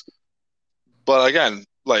afterwards. But again,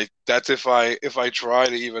 like that's if I try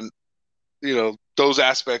to even those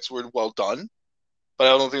aspects were well done. But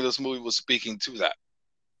I don't think this movie was speaking to that.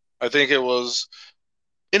 I think it was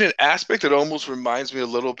in an aspect that almost reminds me a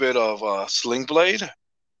little bit of Sling Blade,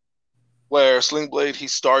 where Sling Blade he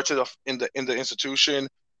starts it off in the institution.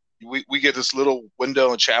 We get this little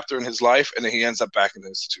window and chapter in his life, and then he ends up back in the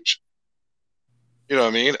institution. You know what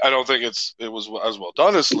I mean? I don't think it was as well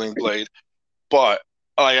done as Sling Blade, but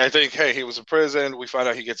like I think, hey, he was in prison. We find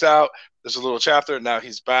out he gets out. There's a little chapter. Now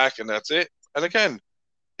he's back, and that's it. And again,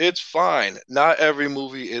 it's fine. Not every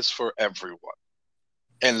movie is for everyone,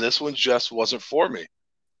 and this one just wasn't for me.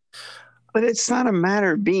 But it's not a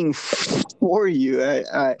matter of being for you.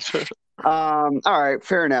 All right,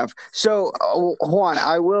 fair enough. So, Juan,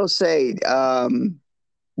 I will say,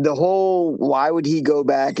 the whole why would he go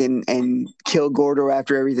back and kill Gordo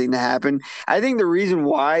after everything that happened? I think the reason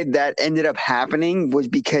why that ended up happening was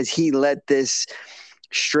because he let this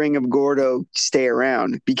string of Gordo stay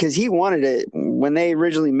around because he wanted it when they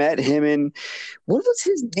originally met him. And what was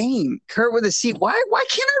his name? Kurt with a C. Why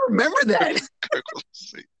can't I remember that?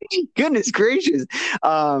 Goodness gracious.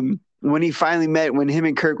 when he finally met, when him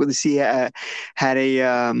and Kirk with the C had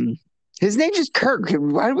a his name's just Kirk.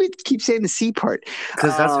 Why do we keep saying the C part?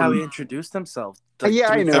 Because that's how he introduced himself like Yeah,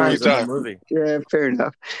 I three know. Every times in the time. movie. Yeah, fair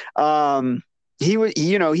enough. He was,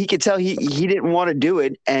 he could tell he didn't want to do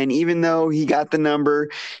it, and even though he got the number,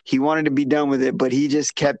 he wanted to be done with it, but he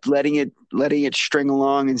just kept letting it string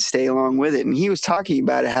along and stay along with it. And he was talking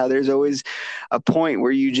about it, how there's always a point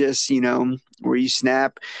where you just, where you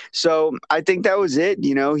snap. So I think that was it.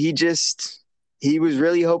 He was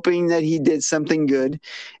really hoping that he did something good.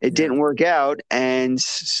 It Yeah. didn't work out, and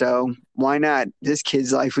so why not? This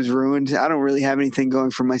kid's life was ruined. I don't really have anything going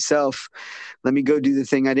for myself. Let me go do the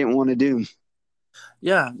thing I didn't want to do.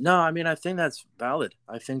 Yeah, no, I mean, I think that's valid.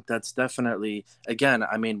 I think that's definitely, again,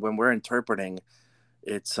 I mean, when we're interpreting,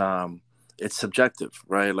 it's it's subjective,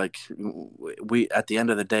 right? Like we at the end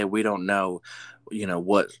of the day, we don't know,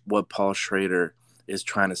 what Paul Schrader is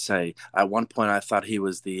trying to say. At one point, I thought he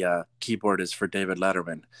was the keyboardist for David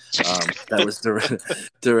Letterman, that was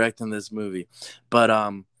directing this movie. But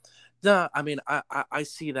no, I mean, I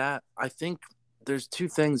see that. I think there's two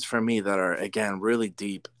things for me that are again really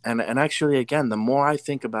deep, and actually, again, the more I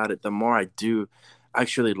think about it, the more I do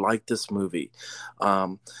actually like this movie,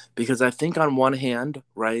 because I think on one hand,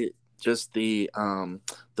 right, just the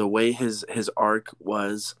way his arc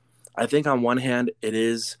was. I think on one hand, it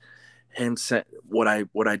is him say, what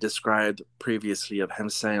I described previously of him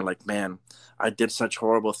saying like, man, I did such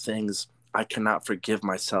horrible things. I cannot forgive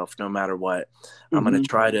myself no matter what. I'm going to Mm-hmm.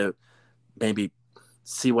 try to maybe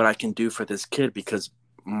see what I can do for this kid because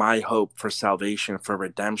my hope for salvation, for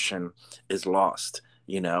redemption, is lost.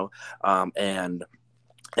 And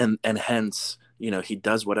hence, he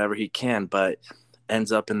does whatever he can, but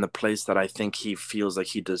ends up in the place that I think he feels like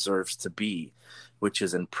he deserves to be, which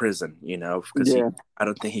is in prison. Because Yeah. I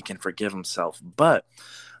don't think he can forgive himself. But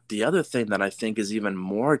the other thing that I think is even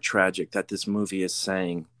more tragic that this movie is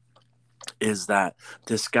saying is that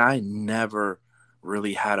this guy never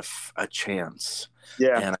really had a chance.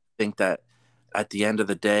 Yeah. And I think that at the end of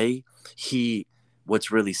the day,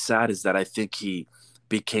 what's really sad is that I think he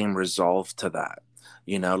became resolved to that.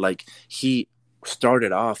 Like he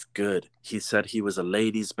started off good. He said he was a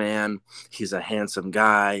ladies' man. He's a handsome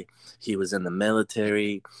guy. He was in the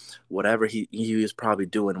military. Whatever, he was probably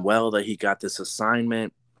doing well that he got this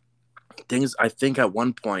assignment. Things, I think, at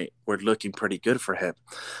one point were looking pretty good for him.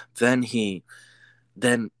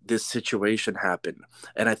 Then this situation happened,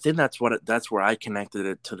 and I think that's where I connected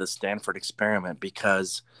it to the Stanford experiment,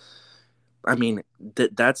 because I mean,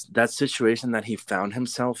 that situation that he found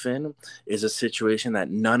himself in is a situation that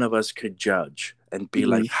none of us could judge and be Mm-hmm.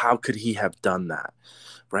 like, how could he have done that?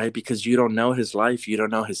 Right? Because you don't know his life, you don't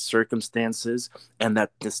know his circumstances, and that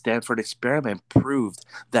the Stanford experiment proved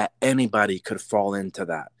that anybody could fall into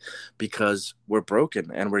that, because we're broken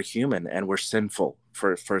and we're human and we're sinful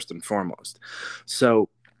for first and foremost. So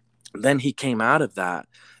then he came out of that,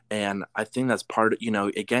 and I think that's part of,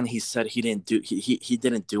 again, he said he didn't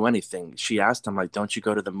do anything. She asked him, like, don't you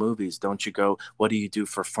go to the movies, don't you go, what do you do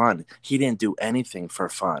for fun? He didn't do anything for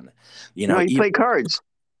fun, No, he even, played cards.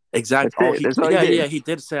 exactly. That's Oh, it. That's all he yeah, did. he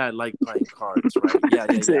did say, I like playing cards, right? Yeah, yeah,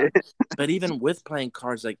 That's yeah. it. But even with playing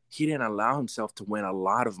cards, like, he didn't allow himself to win a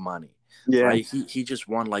lot of money, Yeah. right? He just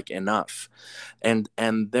won like enough, and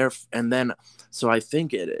then, so I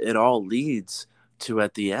think it all leads to,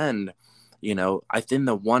 at the end, I think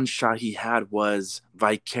the one shot he had was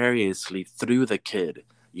vicariously through the kid,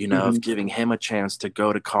 Mm-hmm. of giving him a chance to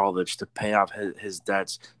go to college, to pay off his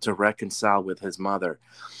debts, to reconcile with his mother.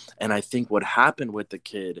 And I think what happened with the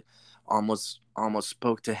kid almost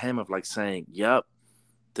spoke to him of like saying, yep,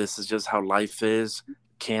 this is just how life is.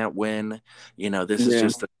 Can't win. This is Yeah.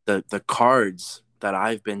 just the cards that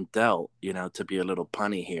I've been dealt, to be a little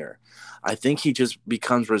punny here. I think he just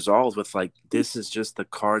becomes resolved with like, this is just the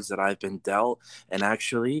cards that I've been dealt. And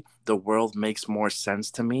actually, the world makes more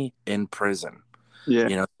sense to me in prison.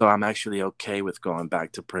 Yeah. So I'm actually okay with going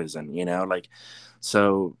back to prison, like,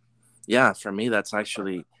 so yeah, for me, that's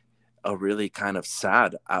actually a really kind of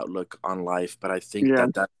sad outlook on life. But I think Yeah.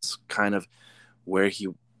 that that's kind of where he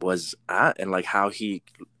was at, and like how he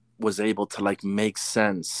was able to like make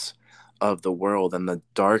sense of the world and the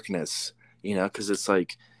darkness, because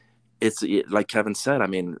like Kevin said, I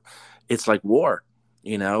mean, it's like war,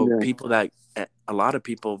 Yeah. people that, a lot of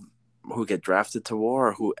people who get drafted to war,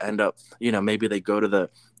 or who end up, maybe they go to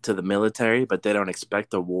the military, but they don't expect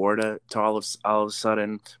the war to all of a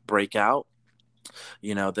sudden break out.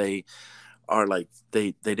 They are like,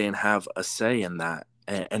 they didn't have a say in that,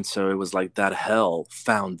 and so it was like that hell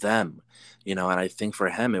found them, and I think for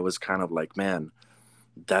him it was kind of like, man,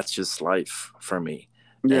 that's just life for me.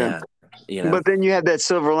 Yeah. And you know. But then you had that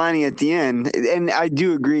silver lining at the end, and I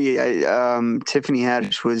do agree. Tiffany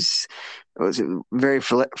Haddish was very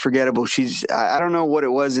forgettable. I don't know what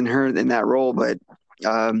it was in her in that role, but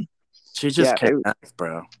She just yeah, can't act,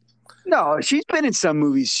 bro. no, she's been in some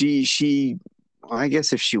movies. Well, I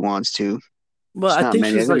guess if she wants to, Well, it's I not think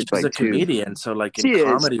many. I she's think like it's she's like a two. comedian, so like in She is,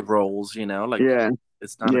 comedy roles, like yeah,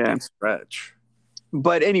 it's not a yeah. big stretch.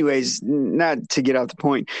 But anyways, not to get off the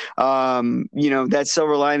point. That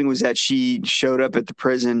silver lining was that she showed up at the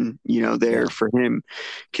prison, Yeah, there for him,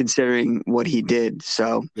 considering what he did.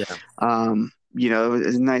 So, yeah, it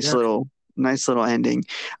was a yeah. nice little ending.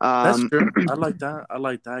 That's Um, true. I like that. I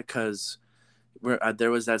like that because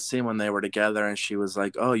there was that scene when they were together, and she was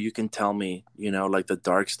like, "Oh, you can tell me, like the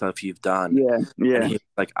dark stuff you've done," yeah, and yeah, he was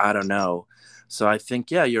like, "I don't know." So I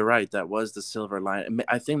think, yeah, you're right. That was the silver line.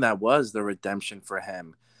 I think that was the redemption for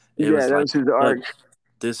him. It yeah. was That like, was his look, arc.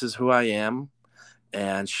 this is who I am,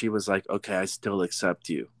 and she was like, "Okay, I still accept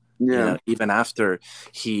you." Yeah, Even after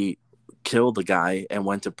he killed the guy and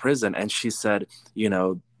went to prison, and she said,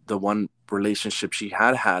 the one relationship she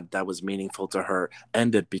had that was meaningful to her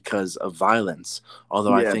ended because of violence.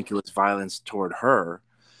 Although I yeah, think it was violence toward her.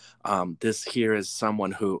 This here is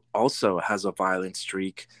someone who also has a violent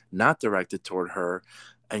streak, not directed toward her,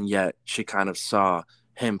 and yet she kind of saw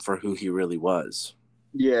him for who he really was.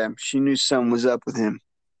 yeah. She knew something was up with him.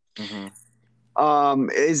 Mm-hmm.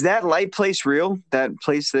 Is that light place real? That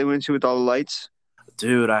place they went to with all the lights?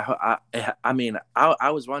 Dude, I mean, I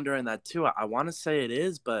was wondering that too. I want to say it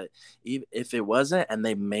is, but if it wasn't, and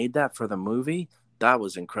they made that for the movie, that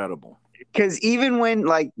was incredible. Because even when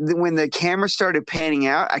the camera started panning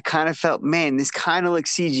out, I kind of felt, man, this kind of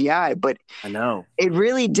looks CGI, but I know. it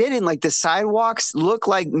really didn't. Like the sidewalks look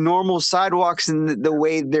like normal sidewalks in the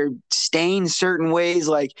way they're stained certain ways.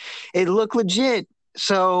 Like it looked legit.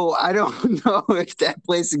 So I don't know if that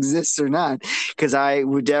place exists or not, because I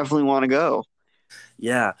would definitely want to go.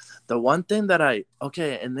 Yeah, the one thing that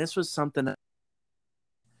okay, and this was something,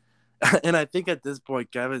 and I think at this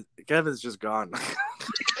point, Kevin's just gone.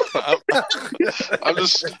 I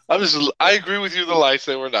agree with you. The lights,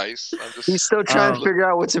 they were nice. He's still trying to figure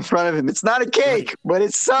out what's in front of him. It's not a cake, but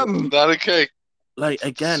it's something. Not a cake. Like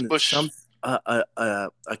again, Smush. a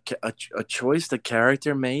choice the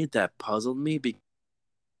character made that puzzled me because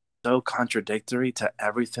so contradictory to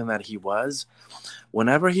everything that he was.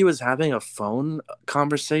 Whenever he was having a phone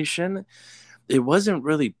conversation, it wasn't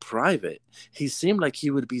really private. He seemed like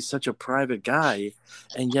he would be such a private guy,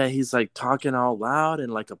 and yet he's like talking all loud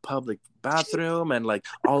in like a public bathroom and like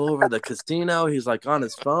all over the casino. He's like on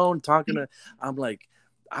his phone talking to. I'm like,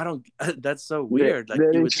 I don't. That's so weird. Like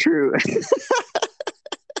that is true.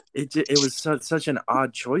 It was such an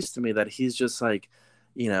odd choice to me that he's just like,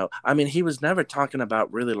 I mean, he was never talking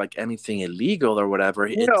about really like anything illegal or whatever.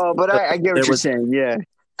 No, but I get what you're saying. Yeah.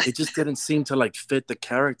 It just didn't seem to like fit the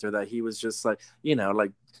character that he was just like,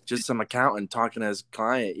 like just some accountant talking to his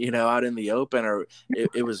client, out in the open, or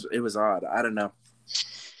it was odd. I don't know.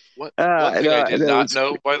 One thing I did not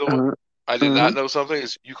know, by the way, I did not know something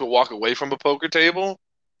is you could walk away from a poker table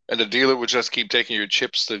and the dealer would just keep taking your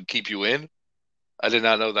chips to keep you in. I did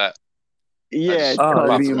not know that. Yeah, it's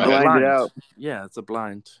called being blinded out. Yeah, it's a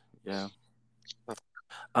blind. Yeah.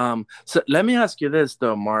 So let me ask you this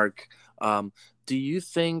though, Mark. Do you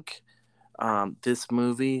think this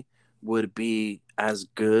movie would be as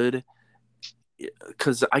good?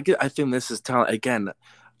 Because I think this is telling again.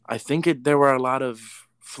 I think there were a lot of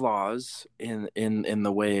flaws in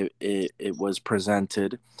the way it was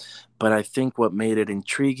presented, but I think what made it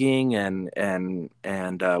intriguing and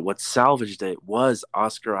what salvaged it was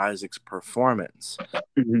Oscar Isaac's performance.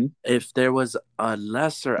 Mm-hmm. If there was a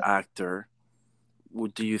lesser actor,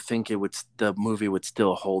 do you think the movie would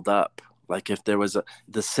still hold up? Like if there was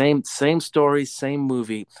the same story, same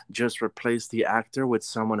movie, just replace the actor with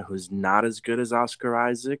someone who's not as good as Oscar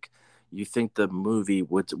Isaac, you think the movie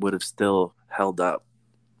would have still held up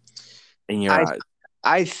in your eyes?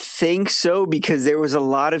 I think so, because there was a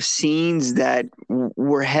lot of scenes that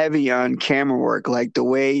were heavy on camera work, like the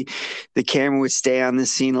way the camera would stay on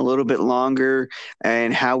this scene a little bit longer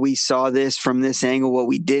and how we saw this from this angle, what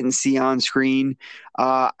we didn't see on screen.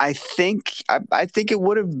 I think it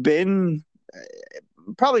would have been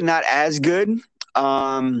probably not as good.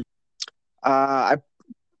 I'd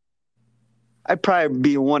probably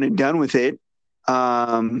be a one and done with it,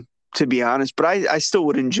 to be honest, but I still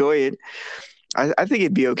would enjoy it. I think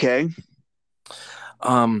it'd be okay.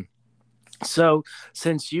 So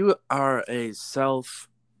since you are a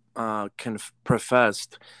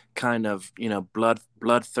professed kind of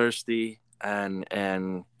bloodthirsty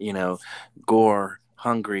and gore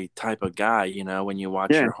hungry type of guy, you know, when you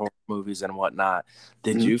watch Yeah. your horror movies and whatnot.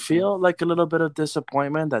 Did Mhm. you feel like a little bit of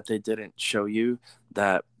disappointment that they didn't show you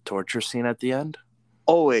that torture scene at the end?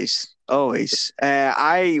 Always, always.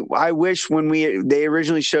 I wish when they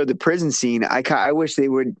originally showed the prison scene, I wish they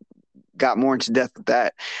would got more into depth with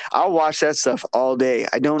that. I'll watch that stuff all day.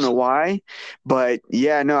 I don't know why, but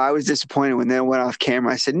yeah, no, I was disappointed when they went off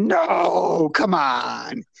camera. I said, no, come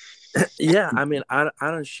on. Yeah, I mean, I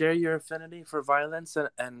don't share your affinity for violence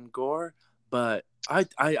and gore, but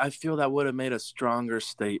I feel that would have made a stronger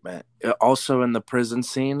statement. Also in the prison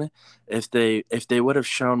scene, if they would have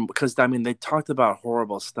shown, because I mean they talked about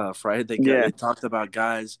horrible stuff, right? Yeah, They talked about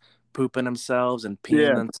guys pooping themselves and peeing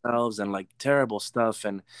yeah, themselves and like terrible stuff,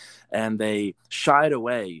 and they shied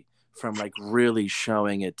away from like really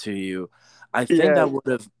showing it to you. I think yeah, that would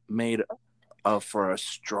have made for a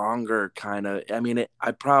stronger kind of. I mean,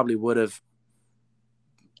 I probably would have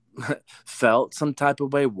felt some type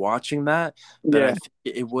of way watching that, but I yeah. think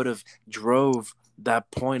it would have drove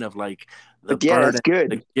that point of like the But yeah, that's burden,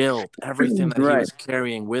 good. the guilt, everything that he Right. was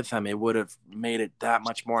carrying with him. It would have made it that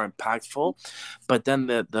much more impactful. But then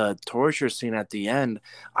the torture scene at the end,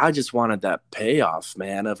 I just wanted that payoff,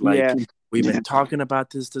 man. Of Yeah, like, we've yeah. been talking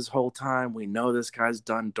about this whole time. We know this guy's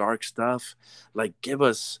done dark stuff. Like, give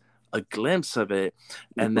us a glimpse of it,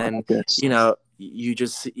 and then Yes. you know you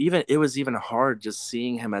just even it was even hard just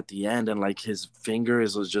seeing him at the end and like his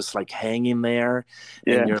fingers was just like hanging there,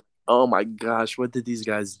 Yeah. and you're, oh my gosh, what did these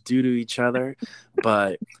guys do to each other?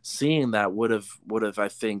 But seeing that would have I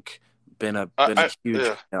think been a huge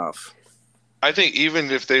Yeah. payoff. I think even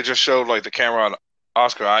if they just showed like the camera on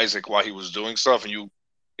Oscar Isaac while he was doing stuff, and you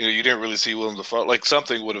know, you didn't really see Willem Dafoe, like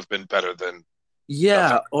something would have been better than nothing.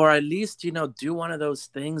 Yeah, or at least, do one of those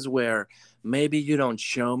things where maybe you don't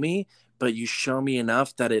show me, but you show me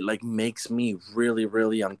enough that it like makes me really,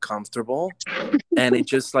 really uncomfortable. And it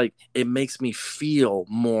just like it makes me feel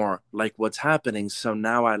more like what's happening. So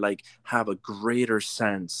now I like have a greater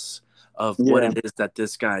sense of what Yeah. it is that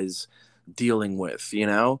this guy's dealing with, you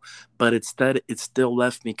know? But instead it still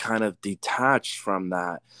left me kind of detached from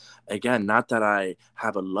that. Again, not that I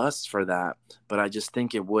have a lust for that, but I just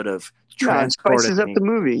think it would have No, it transported spices up me. the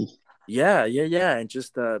movie. Yeah, yeah, yeah. And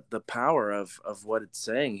just the power of what it's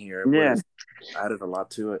saying here would Yeah. have added a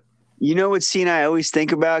lot to it. You know what scene I always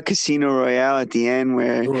think about? Casino Royale at the end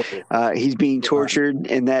where Oh, he's being tortured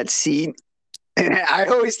in that seat. And I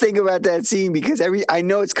always think about that scene because I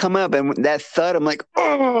know it's come up and that thud, I'm like,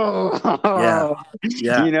 yeah, oh,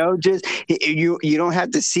 yeah, just you don't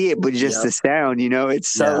have to see it, but just yep, the sound,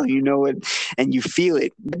 it's yeah. subtle, and you feel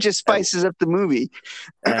it. It just And spices up the movie.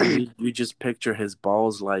 and you just picture his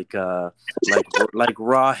balls like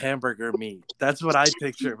raw hamburger meat. That's what I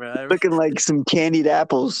picture, man. Looking like some candied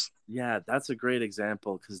apples. Yeah, that's a great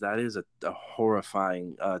example because that is a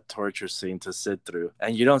horrifying torture scene to sit through,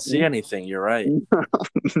 and you don't see anything. You're right.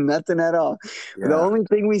 Nothing at all. The Yeah, only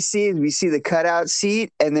thing we see is we see the cutout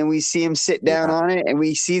seat, and then we see him sit down yeah. on it, and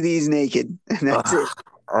we see these naked, and that's it. Ugh.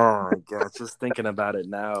 Oh my god, just thinking about it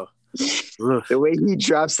now. Ugh. The way he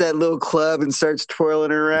drops that little club and starts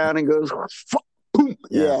twirling around and goes, boom.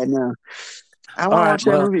 Yeah. Yeah, no. I All want to right. watch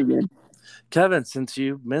that Well, movie again. Kevin, since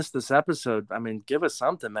you missed this episode, I mean, give us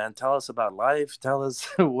something, man. Tell us about life. Tell us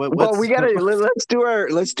Well, what's we gotta let's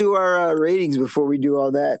do our ratings before we do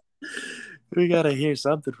all that. we gotta hear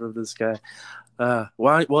something from this guy.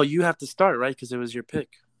 Well, you have to start, right? Because it was your pick.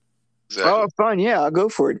 Exactly. Oh, fun. Yeah, I'll go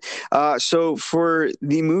for it. So for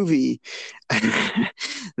the movie,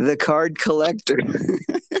 The Card Collector,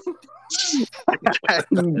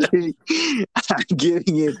 I'm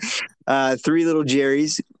giving it three little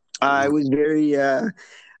Jerry's. I was very,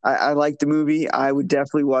 I like the movie. I would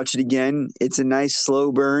definitely watch it again. It's a nice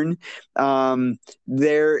slow burn.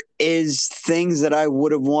 There is things that I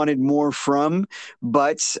would have wanted more from,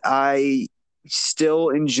 but I still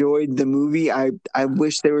enjoyed the movie. I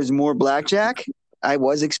wish there was more blackjack. I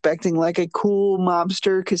was expecting like a cool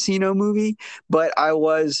mobster casino movie, but I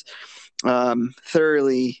was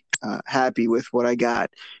thoroughly happy with what I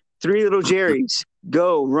got. Three little Jerry's.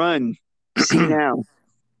 Go, run, see now.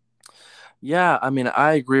 Yeah, I mean,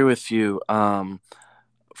 I agree with you.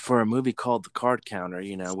 For a movie called The Card Counter,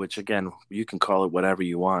 which again, you can call it whatever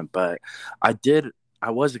you want, but I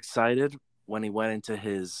was excited when he went into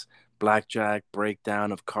his blackjack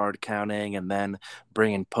breakdown of card counting and then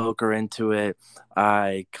bringing poker into it.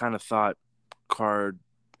 I kind of thought card,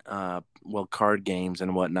 card games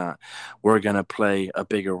and whatnot were going to play a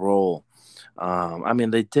bigger role. I mean,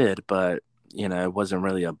 they did, but, it wasn't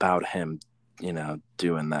really about him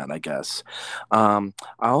doing that, I guess. I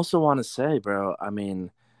also want to say, bro, I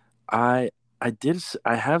mean, I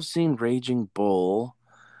I have seen Raging Bull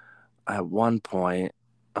at one point,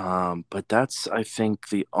 but that's I think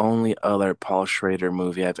the only other Paul Schrader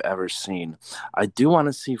movie I've ever seen. I do want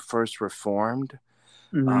to see First Reformed,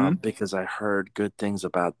 Hmm. because I heard good things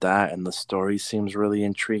about that, and the story seems really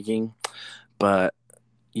intriguing. But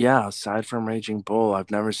yeah, aside from Raging Bull,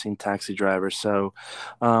 I've never seen Taxi Driver. So,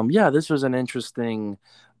 yeah, this was an interesting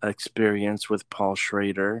experience with Paul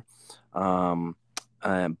Schrader. Um,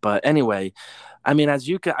 but anyway, I mean, I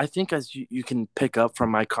think as you can pick up from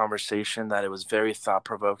my conversation that it was very thought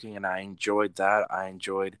provoking, and I enjoyed that. I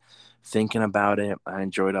enjoyed thinking about it. I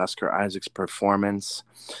enjoyed Oscar Isaac's performance,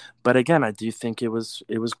 but again, I do think it was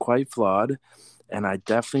quite flawed, and I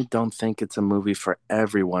definitely don't think it's a movie for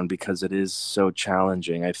everyone because it is so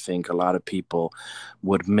challenging. I think a lot of people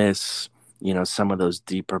would miss, some of those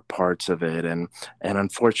deeper parts of it, and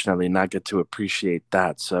unfortunately not get to appreciate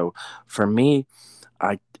that. So for me,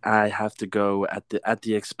 I have to go at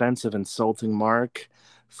the expense of insulting Mark.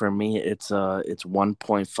 For me, it's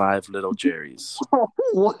 1.5 Little Jerry's.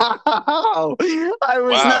 Wow. I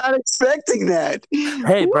was Wow. not expecting that.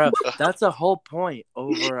 Hey, bro, that's a whole point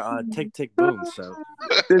over Tick Tick Boom. So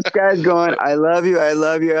This guy's going, I love you, I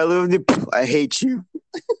love you, I love you. I hate you.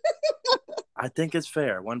 I think it's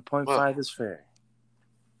fair. Well, 1.5 is fair.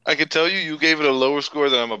 I can tell you gave it a lower score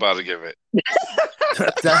than I'm about to give it,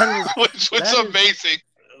 that is which is that is amazing.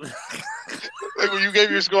 Like when you gave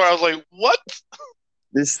your score, I was like, "What?"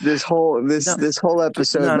 This whole no, this whole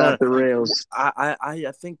episode no, no, not no. the rails.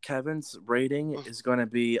 I think Kevin's rating is going to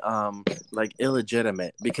be like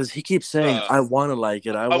illegitimate because he keeps saying Uh, I want to like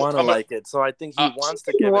it, I I'm, want to I'm a, like it. So I think he uh, wants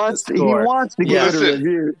to He give it the wants he score. wants to give Yeah. it a listen,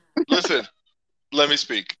 review. listen. Let me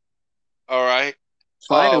speak. All right.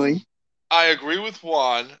 Finally. I agree with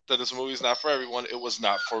Juan that this movie is not for everyone. It was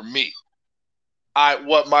not for me.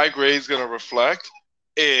 What my grade's gonna reflect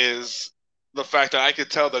is the fact that I could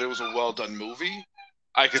tell that it was a well done movie.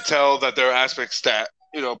 I could tell that there are aspects that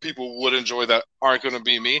people would enjoy that aren't going to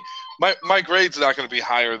be me. My grade's not going to be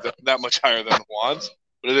that much higher than Juan's,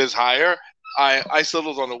 but it is higher. I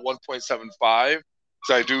settled on a 1.75 because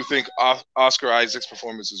I do think Oscar Isaac's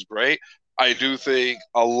performance is great. I do think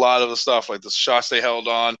a lot of the stuff, like the shots they held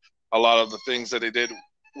on, a lot of the things that they did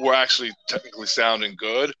were actually technically sound and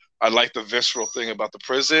good. I like the visceral thing about the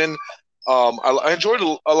prison. I enjoyed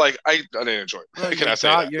it. I didn't enjoy Bro, it. Can I say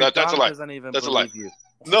that? your That's a dog lie. doesn't even That's a lie. believe you.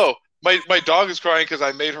 No, my dog is crying because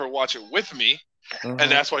I made her watch it with me, and Uh-huh.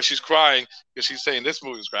 that's why she's crying because she's saying this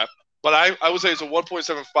movie is crap. But I would say it's a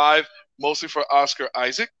 1.75, mostly for Oscar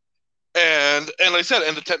Isaac, and like I said,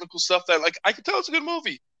 and the technical stuff that like I can tell it's a good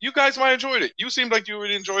movie. You guys might enjoy it. You seemed like you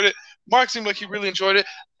really enjoyed it. Mark seemed like he really enjoyed it.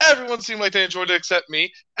 Everyone seemed like they enjoyed it except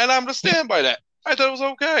me, and I'm gonna stand by that. I thought it was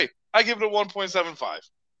okay. I give it a 1.75.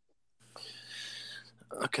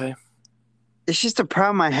 Okay. It's just a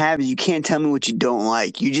problem I have is you can't tell me what you don't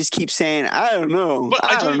like. You just keep saying, I don't know. But I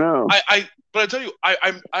I tell don't you, know. but I tell you,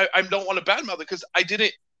 I don't want to badmouth it because I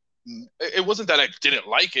didn't. It wasn't that I didn't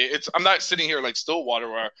like it. I'm not sitting here like Stillwater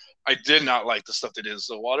where I did not like the stuff they did in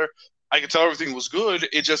Stillwater. I could tell everything was good.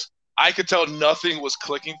 It just I could tell nothing was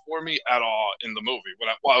clicking for me at all in the movie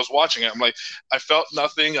while I was watching it. I'm like, I felt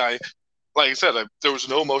nothing. Like I said, there was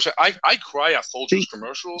no emotion. I cry at Folgers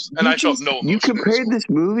commercials, and I felt no You emotion in this compared movie. this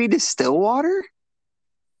movie to Stillwater?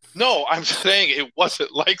 No, I'm saying it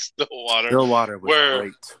wasn't like Stillwater, Stillwater was where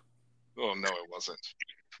great. oh no, it wasn't.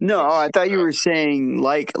 No, I thought you No, were saying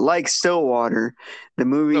like Stillwater, the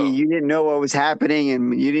movie no, you didn't know what was happening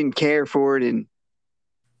and you didn't care for it and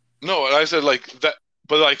no. And I said like that,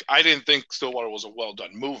 but like I didn't think Stillwater was a well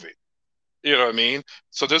done movie. You know what I mean?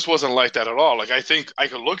 So this wasn't like that at all. Like I think I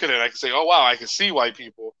could look at it, I could say, oh wow, I can see why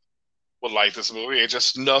people would like this movie. It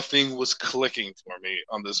just nothing was clicking for me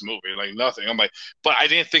on this movie. Like nothing. I'm like, but I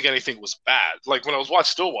didn't think anything was bad. Like when I was watching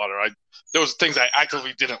Stillwater, there was things I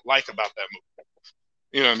actively didn't like about that movie.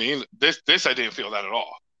 You know what I mean? This I didn't feel that at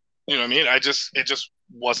all. You know what I mean? It just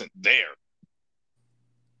wasn't there.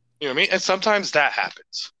 You know what I mean? And sometimes that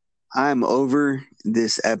happens. I'm over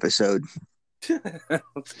this episode. And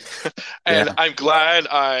Yeah. I'm glad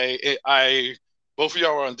I both of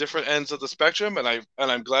y'all are on different ends of the spectrum, and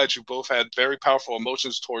I'm glad you both had very powerful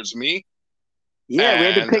emotions towards me. Yeah, we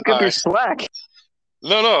had to And pick up your slack.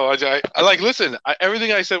 no, I like listen.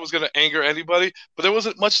 Everything I said was gonna anger anybody, but there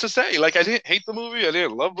wasn't much to say. Like I didn't hate the movie, I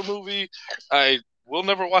didn't love the movie. I will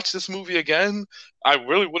never watch this movie again. I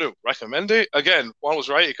really wouldn't recommend it. Again, Juan was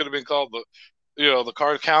right. It could have been called the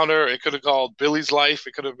card counter. It could have called Billy's Life.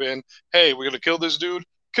 It could have been, hey, we're gonna kill this dude.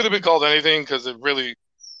 Could have been called anything because it really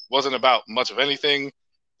wasn't about much of anything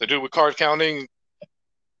to do with card counting.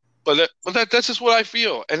 But that's just what I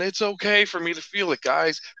feel, and it's okay for me to feel it,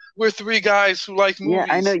 guys. we're three guys who like movies.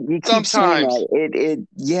 Yeah, I know you keep saying Sometimes. that.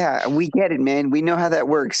 Yeah, we get it, man. We know how that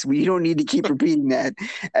works. We don't need to keep repeating that.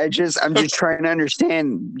 I'm just trying to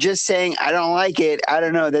understand. Just saying I don't like it. I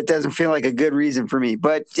don't know. That doesn't feel like a good reason for me.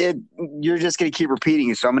 But you're just gonna keep repeating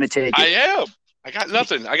it, so I'm gonna take I it. am. I got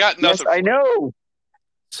nothing. I got Yes, nothing. I For you. know.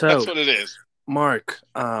 So, That's what it is. Mark,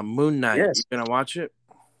 Moon Knight, Yes. you gonna watch it?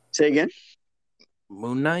 Say again.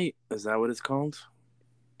 Moon Knight, is that what it's called?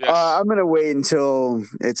 Yes. I'm gonna wait until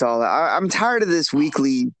it's all. I'm tired of this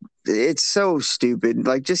weekly. It's so stupid.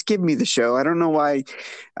 Like, just give me the show. I don't know why.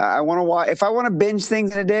 I want to watch. If I want to binge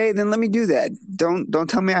things in a day, then let me do that. Don't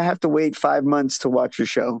tell me I have to wait 5 months to watch your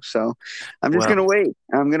show. So I'm just gonna wait.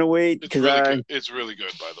 I'm gonna wait It's because really good. It's really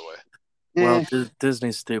good, by the way. Well,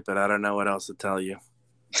 Disney's stupid. I don't know what else to tell you.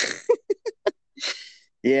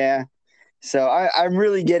 Yeah. So I'm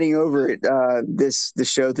really getting over it. The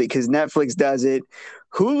show thing because Netflix does it.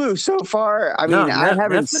 Hulu so far. I mean, I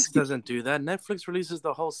haven't. Netflix doesn't do that. Netflix releases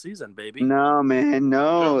the whole season, baby. No, man,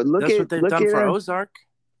 no. Yeah. Look That's at what they've done for Ozark.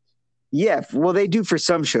 Yeah, well, they do for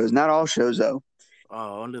some shows, not all shows though.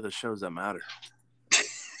 Oh, only the shows that matter.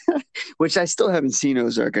 Which I still haven't seen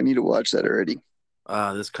Ozark. I need to watch that already.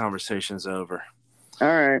 This conversation's over. All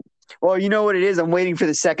right. Well, you know what it is. I'm waiting for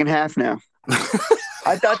the second half now.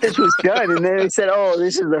 I thought this was done, and then they said, "Oh,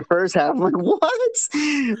 this is the first half." I'm like, "What?"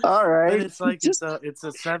 All right. But it's like it's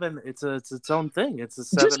a seven. It's its own thing. It's a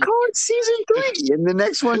seven. Just call it season 3, and the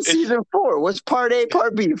next one's season 4. What's part A,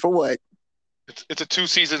 part B for what? It's a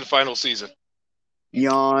 2-season final season.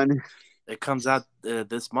 Yawn. It comes out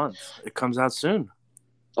this month. It comes out soon.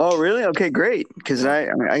 Oh, really? Okay, great. Because I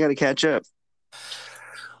got to catch up.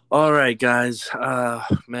 All right, guys.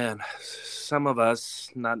 Man, some of us,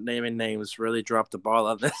 not naming names, really dropped the ball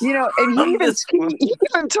on this. You know, and he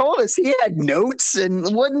even told us he had notes.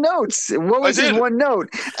 And what notes? What was his one note?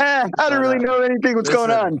 I don't really know anything what's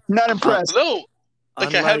going on. Not impressed. No,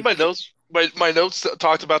 like I had my notes. My notes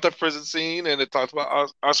talked about the prison scene, and it talked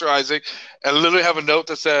about Oscar Isaac. And I literally have a note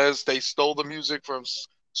that says they stole the music from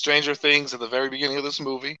Stranger Things at the very beginning of this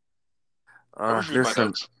movie.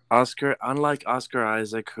 Listen, unlike Oscar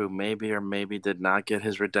Isaac, who maybe or maybe did not get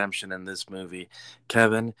his redemption in this movie,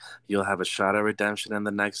 Kevin, you'll have a shot at redemption in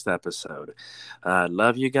the next episode.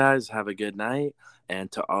 Love you guys. Have a good night. And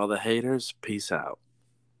to all the haters, peace out.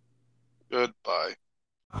 Goodbye.